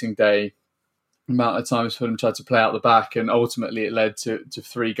on Boxing Day, the amount of times Fulham tried to play out the back, and ultimately it led to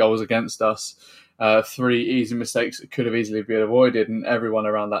 3 goals against us. 3 easy mistakes that could have easily been avoided, and everyone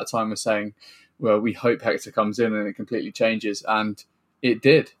around that time was saying, well, we hope Hector comes in and it completely changes, and it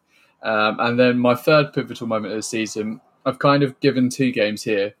did. And then my third pivotal moment of the season, I've kind of given 2 games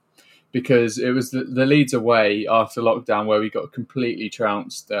here, because it was the Leeds away after lockdown where we got completely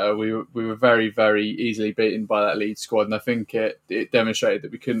trounced. We were very, very easily beaten by that Leeds squad, and I think it demonstrated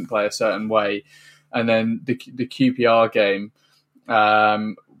that we couldn't play a certain way. And then the QPR game,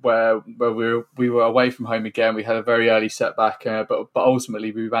 where we were away from home again. We had a very early setback, but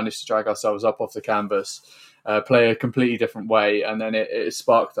ultimately we managed to drag ourselves up off the canvas, play a completely different way, and then it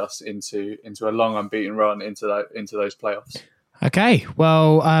sparked us into a long unbeaten run into those playoffs. Okay,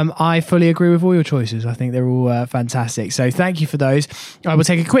 well, I fully agree with all your choices. I think they're all fantastic. So thank you for those. I will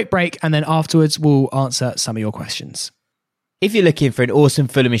take a quick break, and then afterwards we'll answer some of your questions. If you're looking for an awesome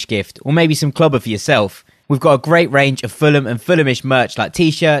Fulhamish gift, or maybe some clobber for yourself, we've got a great range of Fulham and Fulhamish merch like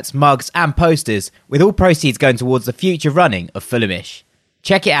t-shirts, mugs and posters, with all proceeds going towards the future running of Fulhamish.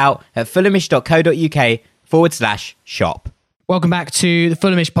 Check it out at fulhamish.co.uk/shop. Welcome back to the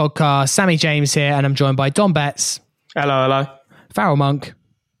Fulhamish podcast. Sammy James here, and I'm joined by Dom Betts. Hello. Farrell Monk.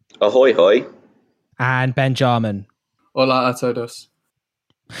 Ahoy, hoy. And Ben Jarman. Hola a todos.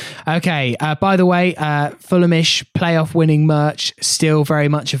 Okay, by the way, Fulhamish playoff winning merch still very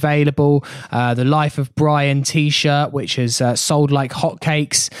much available. The Life of Brian t-shirt, which has sold like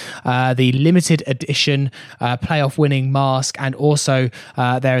hotcakes. The limited edition playoff winning mask, and also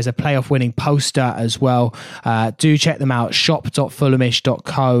there is a playoff winning poster as well. Do check them out,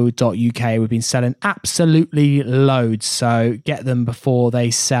 shop.fulhamish.co.uk. We've been selling absolutely loads, so get them before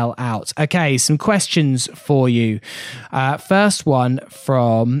they sell out. Okay, some questions for you. First one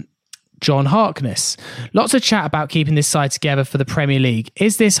from John Harkness. Lots of chat about keeping this side together for the Premier League.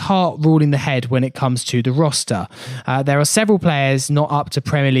 Is this heart ruling the head when it comes to the roster? There are several players not up to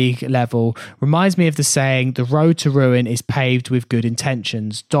Premier League level. Reminds me of the saying, the road to ruin is paved with good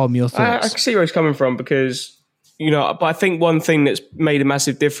intentions. Dom, your thoughts? I can see where he's coming from because, but I think one thing that's made a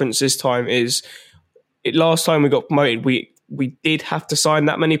massive difference this time is last time we got promoted, we did have to sign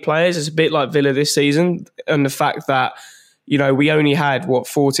that many players. It's a bit like Villa this season, and the fact that we only had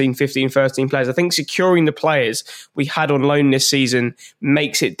 14, 15, 13 players. I think securing the players we had on loan this season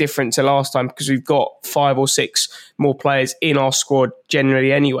makes it different to last time because we've got 5 or 6 more players in our squad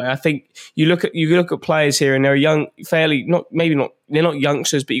generally anyway. I think you look at players here and they're young, they're not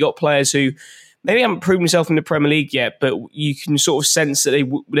youngsters, but you got players who maybe haven't proven themselves in the Premier League yet, but you can sort of sense that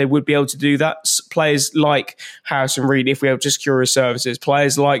they would be able to do that. Players like Harrison Reed, if we have just secure his services,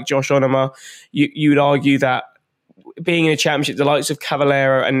 players like Josh Onoma, you would argue that being in a championship, the likes of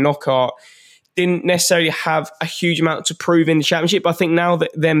Cavallero and Knockaert didn't necessarily have a huge amount to prove in the championship. I think now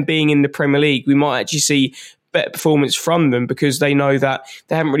that them being in the Premier League, we might actually see better performance from them because they know that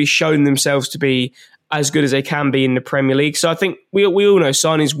they haven't really shown themselves to be as good as they can be in the Premier League. So I think we all know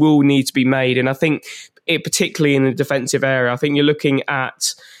signings will need to be made. And I think particularly in the defensive area, I think you're looking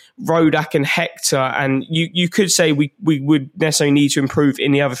at Rodak and Hector, and you could say we would necessarily need to improve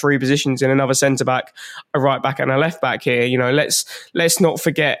in the other 3 positions in another centre-back, a right-back and a left-back here. Let's not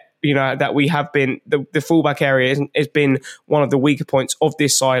forget that we have been, the full-back area has been one of the weaker points of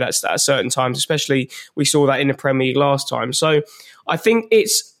this side at certain times, especially we saw that in the Premier League last time. So I think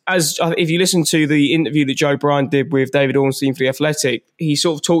if you listen to the interview that Joe Bryan did with David Ornstein for The Athletic, he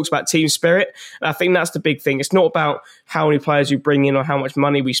sort of talks about team spirit. And I think that's the big thing. It's not about how many players you bring in or how much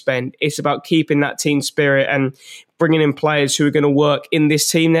money we spend. It's about keeping that team spirit and bringing in players who are going to work in this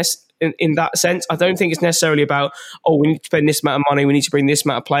team in that sense. I don't think it's necessarily about, we need to spend this amount of money, we need to bring this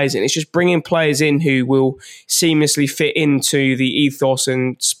amount of players in. It's just bringing players in who will seamlessly fit into the ethos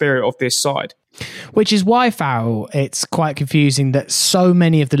and spirit of this side. Which is why, Farrell, it's quite confusing that so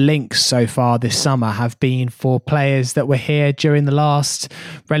many of the links so far this summer have been for players that were here during the last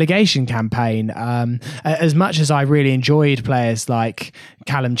relegation campaign. As much as I really enjoyed players like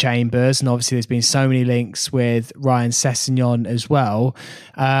Callum Chambers, and obviously there's been so many links with Ryan Sessegnon as well,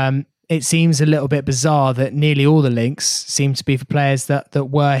 it seems a little bit bizarre that nearly all the links seem to be for players that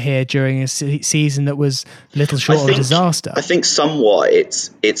were here during a season that was little short of disaster. I think somewhat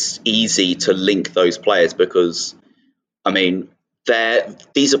it's easy to link those players because,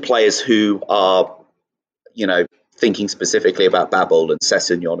 these are players who are, thinking specifically about Babel and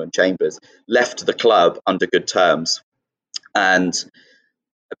Sessegnon and Chambers, left the club under good terms, and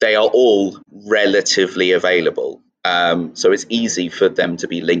they are all relatively available. So it's easy for them to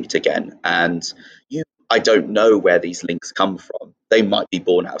be linked again. And I don't know where these links come from. They might be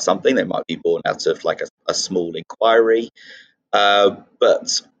born out of something. They might be born out of like a small inquiry.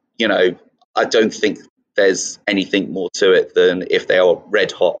 But I don't think there's anything more to it than if they are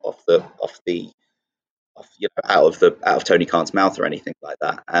red hot out of Tony Khan's mouth or anything like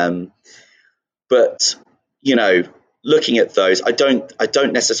that. But looking at those, I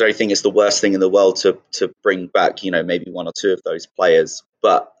don't necessarily think it's the worst thing in the world to bring back, maybe 1 or 2 of those players.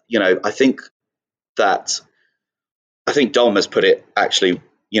 But, I think Dom has put it actually,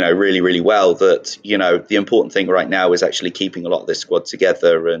 really, really well that, the important thing right now is actually keeping a lot of this squad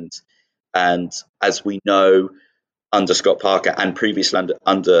together. And as we know, under Scott Parker and previously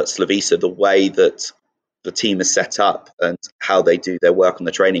under Slavisa, the way that the team is set up and how they do their work on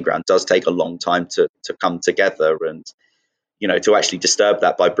the training ground does take a long time to come together. And, to actually disturb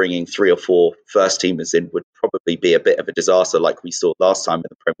that by bringing 3 or 4 first teamers in would probably be a bit of a disaster like we saw last time in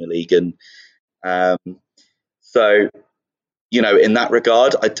the Premier League. And so, in that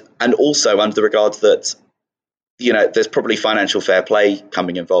regard, and also under the regard that, there's probably financial fair play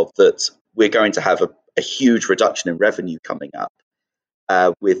coming involved, that we're going to have a huge reduction in revenue coming up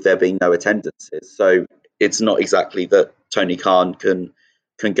with there being no attendances. So it's not exactly that Tony Khan can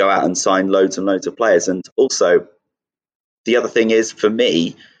go out and sign loads and loads of players. And also, the other thing is, for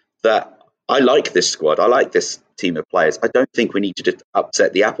me, that I like this squad. I like this team of players. I don't think we need to just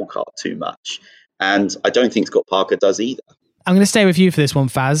upset the apple cart too much. And I don't think Scott Parker does either. I'm going to stay with you for this one,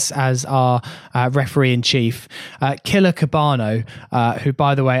 Faz, as our referee in chief. Killer Cabano, who,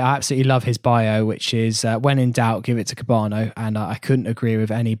 by the way, I absolutely love his bio, which is when in doubt, give it to Cabano. And I couldn't agree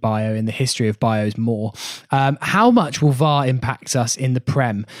with any bio in the history of bios more. How much will VAR impact us in the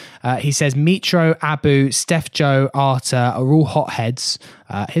Prem? He says Mitro, Abu, Steph Joe, Arta are all hotheads.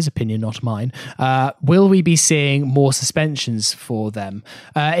 His opinion, not mine. Will we be seeing more suspensions for them?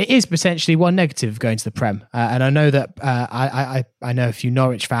 It is potentially one negative of going to the Prem. And I know that I know a few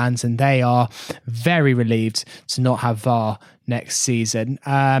Norwich fans, and they are very relieved to not have VAR next season.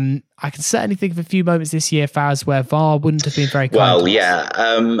 I can certainly think of a few moments this year, Faz, where VAR wouldn't have been very kind. Well,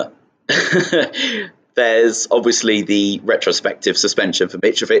 yeah. There's obviously the retrospective suspension for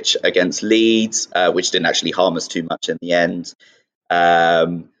Mitrovic against Leeds, which didn't actually harm us too much in the end.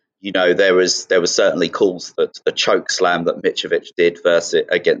 There was certainly calls that the choke slam that Mitrovic did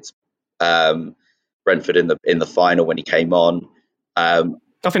against Brentford in the final when he came on. I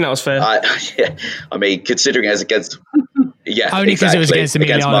think that was fair. I mean, considering it was against, only because it was against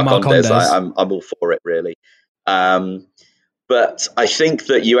Emiliano Marcondes. I'm all for it, really. But I think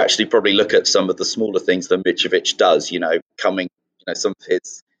that you actually probably look at some of the smaller things that Mitrovic does. Some of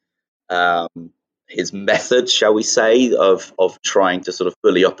his method, shall we say, of trying to sort of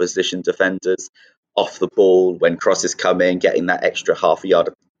bully opposition defenders off the ball when crosses come in, getting that extra half a yard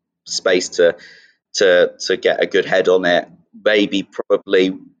of space to get a good head on it,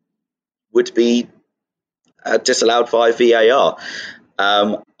 probably would be disallowed via VAR.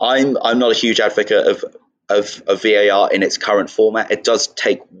 I'm not a huge advocate of VAR in its current format. It does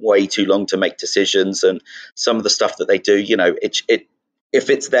take way too long to make decisions, and some of the stuff that they do, if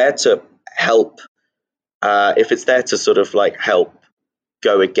it's there to help. If it's there to sort of like help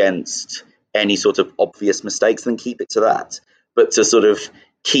go against any sort of obvious mistakes, then keep it to that. But to sort of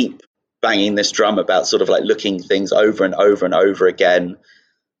keep banging this drum about sort of like looking things over and over and over again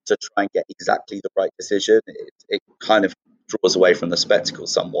to try and get exactly the right decision, it kind of draws away from the spectacle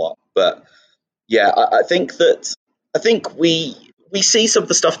somewhat. But yeah, I think we see some of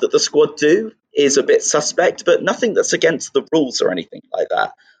the stuff that the squad do is a bit suspect, but nothing that's against the rules or anything like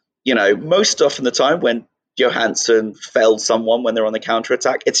that. Most often the time when Johansson fells someone when they're on the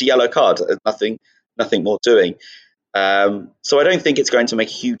counter-attack, it's a yellow card. There's nothing more doing. So I don't think it's going to make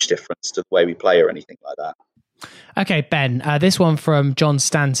a huge difference to the way we play or anything like that. Okay, Ben, this one from John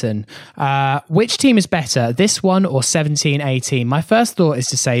Stanton. Which team is better, this one or 17-18? My first thought is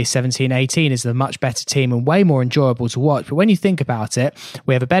to say 17-18 is the much better team and way more enjoyable to watch. But when you think about it,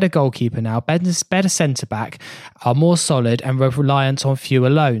 we have a better goalkeeper now, better centre-back, are more solid and we're reliant on fewer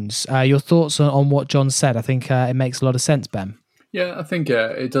loans. Your thoughts on what John said? I think it makes a lot of sense, Ben. Yeah, I think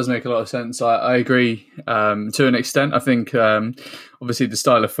it does make a lot of sense. I agree to an extent. I think obviously the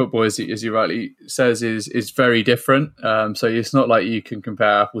style of football, as you rightly says, is very different. So it's not like you can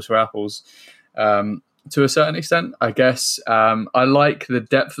compare apples for apples to a certain extent. I guess I like the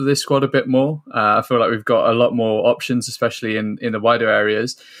depth of this squad a bit more. I feel like we've got a lot more options, especially in the wider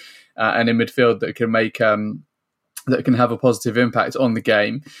areas and in midfield that can make that can have a positive impact on the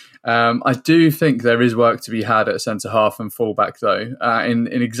game. I do think there is work to be had at centre-half and full-back, though, in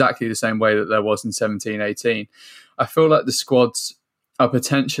exactly the same way that there was in 17-18. I feel like the squads are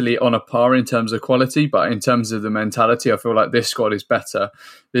potentially on a par in terms of quality, but in terms of the mentality, I feel like this squad is better.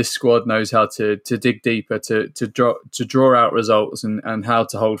 This squad knows how to dig deeper, to draw out results and how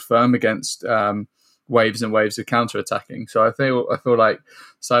to hold firm against waves and waves of counter-attacking. So I feel like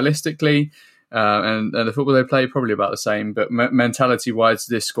stylistically, and the football they play probably about the same, but mentality-wise,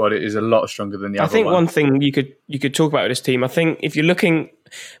 this squad is a lot stronger than the other. I think one thing you could talk about with this team, I think if you're looking,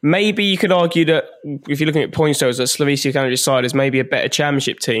 maybe you could argue that if you're looking at points totals, that Slavisa Kanic's side is maybe a better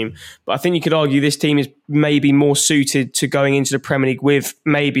Championship team, but I think you could argue this team is maybe more suited to going into the Premier League with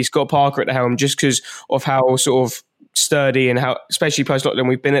maybe Scott Parker at the helm, just because of how sort of sturdy and how, especially post-lockdown,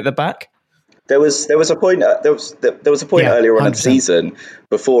 we've been at the back. There was a point earlier on in the season,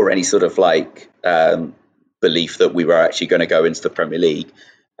 before any sort of belief that we were actually going to go into the Premier League,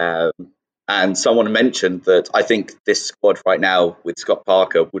 and someone mentioned that I think this squad right now with Scott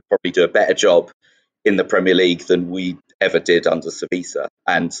Parker would probably do a better job in the Premier League than we ever did under Slavisa,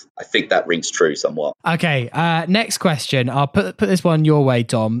 and I think that rings true somewhat. Okay, next question. I'll put this one your way,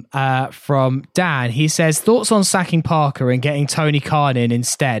 Dom, from Dan. He says, thoughts on sacking Parker and getting Tony Khan in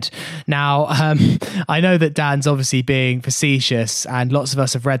instead? Now, I know that Dan's obviously being facetious, and lots of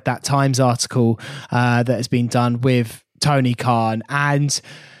us have read that Times article that has been done with Tony Khan, and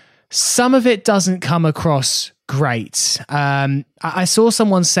some of it doesn't come across great. I saw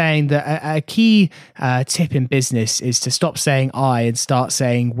someone saying that a key tip in business is to stop saying I and start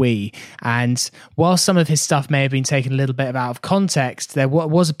saying we. And while some of his stuff may have been taken a little bit out of context, there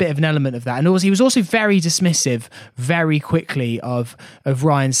was a bit of an element of that. And he was also very dismissive very quickly of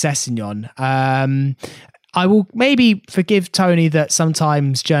Ryan Sessegnon. I will maybe forgive Tony that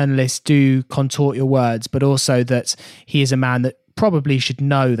sometimes journalists do contort your words, but also that he is a man that probably should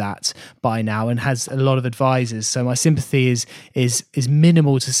know that by now and has a lot of advisors. So my sympathy is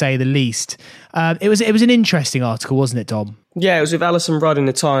minimal, to say the least. It was an interesting article, wasn't it, Dom? Yeah, it was with Alison Rudd in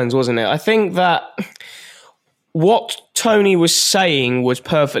the Times, wasn't it? I think that what Tony was saying was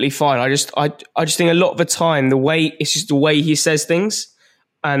perfectly fine. I just think a lot of the time it's just the way he says things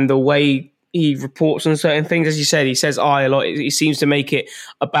and the way he reports on certain things. As you said, he says I a lot. He seems to make it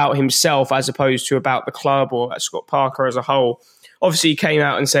about himself as opposed to about the club or Scott Parker as a whole. Obviously, he came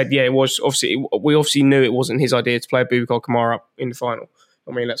out and said, yeah, it was we obviously knew it wasn't his idea to play Boubacar Kamara up in the final.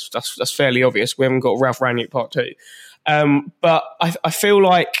 I mean, that's fairly obvious. We haven't got Ralph Rangnick Part 2. But I feel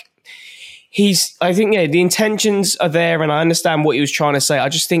like the intentions are there and I understand what he was trying to say. I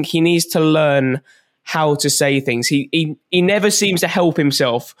just think he needs to learn how to say things. He never seems to help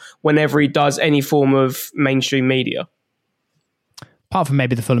himself whenever he does any form of mainstream media. Apart from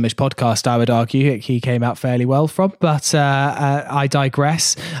maybe the Fulhamish podcast, I would argue he came out fairly well from, but I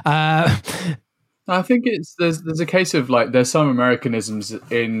digress. I think there's a case of like there's some Americanisms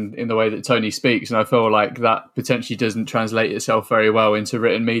in the way that Tony speaks, and I feel like that potentially doesn't translate itself very well into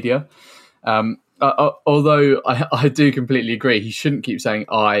written media. Although I do completely agree, he shouldn't keep saying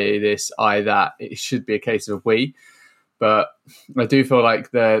I this, I that. It should be a case of we. But I do feel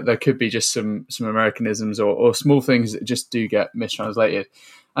like there could be just some Americanisms or small things that just do get mistranslated.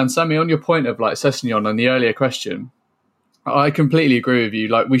 And Sammy, on your point of like Sessegnon on the earlier question, I completely agree with you.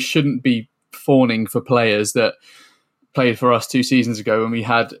 Like, we shouldn't be fawning for players that played for us 2 seasons ago when we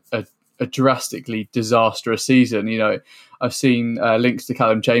had a drastically disastrous season. You know, I've seen links to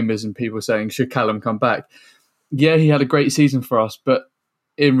Callum Chambers and people saying, should Callum come back? Yeah, he had a great season for us, but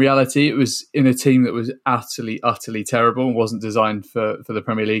in reality, it was in a team that was utterly terrible and wasn't designed for the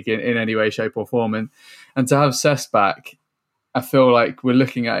Premier League in any way, shape or form. And to have Sess back, I feel like we're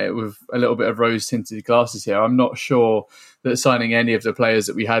looking at it with a little bit of rose-tinted glasses here. I'm not sure that signing any of the players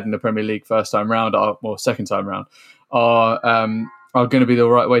that we had in the Premier League second time round are going to be the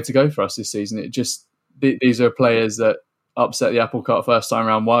right way to go for us this season. These are players that upset the apple cart first time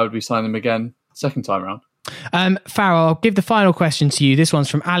round. Why would we sign them again second time round? Farrell, I'll give the final question to you. This one's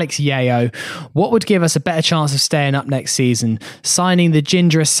from Alex Yayo. What would give us a better chance of staying up next season? Signing the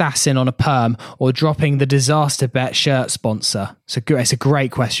Ginger Assassin on a perm or dropping the Disaster Bet shirt sponsor? It's a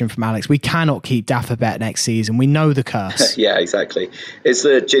great question from Alex. We cannot keep Dafabet next season. We know the curse. Yeah, exactly. Is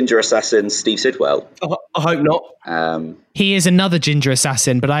the Ginger Assassin Steve Sidwell? I hope not. He is another Ginger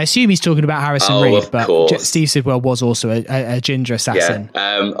Assassin, but I assume he's talking about Harrison Reed. But course. Steve Sidwell was also a Ginger Assassin.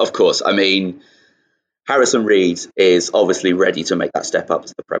 Yeah, of course. I mean, Harrison Reed is obviously ready to make that step up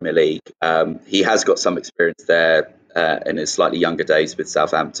to the Premier League. He has got some experience there in his slightly younger days with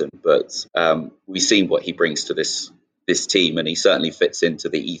Southampton, but we've seen what he brings to this team, and he certainly fits into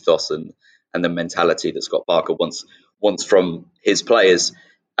the ethos and the mentality that Scott Parker wants from his players.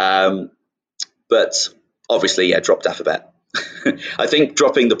 But obviously, drop Dafabet. I think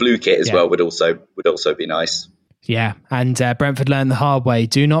dropping the blue kit as well would also be nice. Yeah, and Brentford learned the hard way.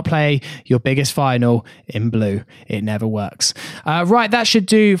 Do not play your biggest final in blue. It never works. Right, that should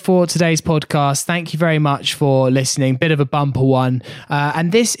do for today's podcast. Thank you very much for listening. Bit of a bumper one.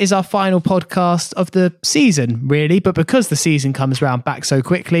 And this is our final podcast of the season, really. But because the season comes round back so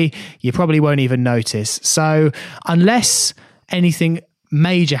quickly, you probably won't even notice. So unless anything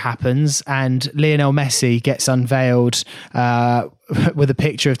major happens and Lionel Messi gets unveiled with a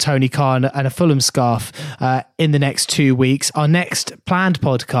picture of Tony Khan and a Fulham scarf in the next 2 weeks, our next planned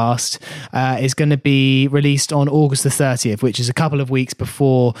podcast is going to be released on August the 30th, which is a couple of weeks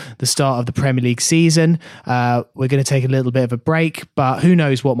before the start of the Premier League season. We're going to take a little bit of a break, but who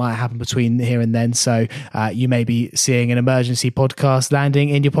knows what might happen between here and then. So you may be seeing an emergency podcast landing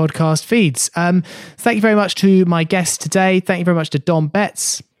in your podcast feeds. Thank you very much to my guests today. Thank you very much to Dom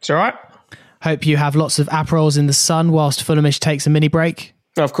Betts. It's all right. Hope you have lots of Aperols in the sun whilst Fulhamish takes a mini break.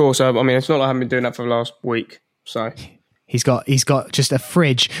 Of course. I mean, it's not like I haven't been doing that for the last week. So he's got just a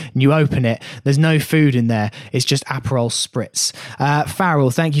fridge and you open it. There's no food in there. It's just Aperol spritz. Farrell,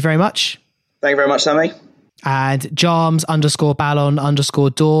 thank you very much. Thank you very much, Sammy. And Jarms _Ballon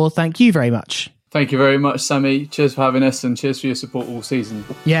 _Door. Thank you very much. Thank you very much, Sammy. Cheers for having us and cheers for your support all season.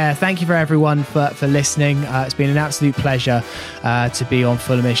 Yeah, thank you for everyone for listening. It's been an absolute pleasure to be on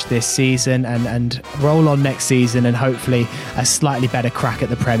Fulhamish this season and roll on next season and hopefully a slightly better crack at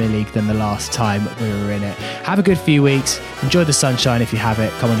the Premier League than the last time we were in it. Have a good few weeks. Enjoy the sunshine if you have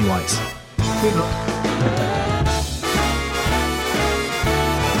it. Come on, you Whites. Good luck.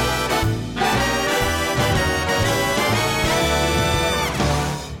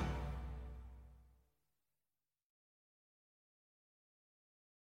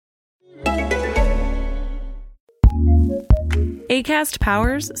 Acast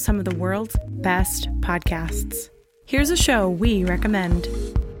powers some of the world's best podcasts. Here's a show we recommend.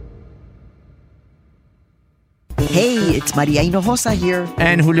 Hey, it's Maria Hinojosa here.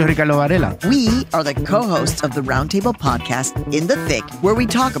 And Julio Ricardo Varela. We are the co-hosts of the Roundtable podcast, In the Thick, where we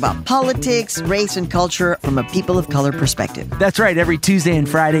talk about politics, race, and culture from a people of color perspective. That's right. Every Tuesday and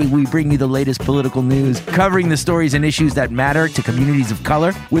Friday, we bring you the latest political news, covering the stories and issues that matter to communities of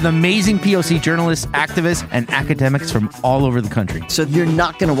color with amazing POC journalists, activists, and academics from all over the country. So you're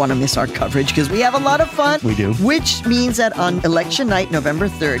not going to want to miss our coverage because we have a lot of fun. We do. Which means that on election night, November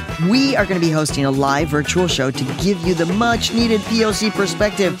 3rd, we are going to be hosting a live virtual show to give you the much-needed POC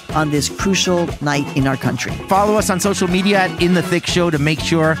perspective on this crucial night in our country. Follow us on social media at In the Thick Show to make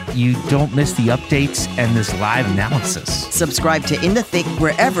sure you don't miss the updates and this live analysis. Subscribe to In the Thick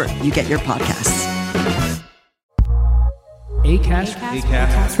wherever you get your podcasts.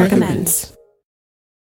 Acast Recommends.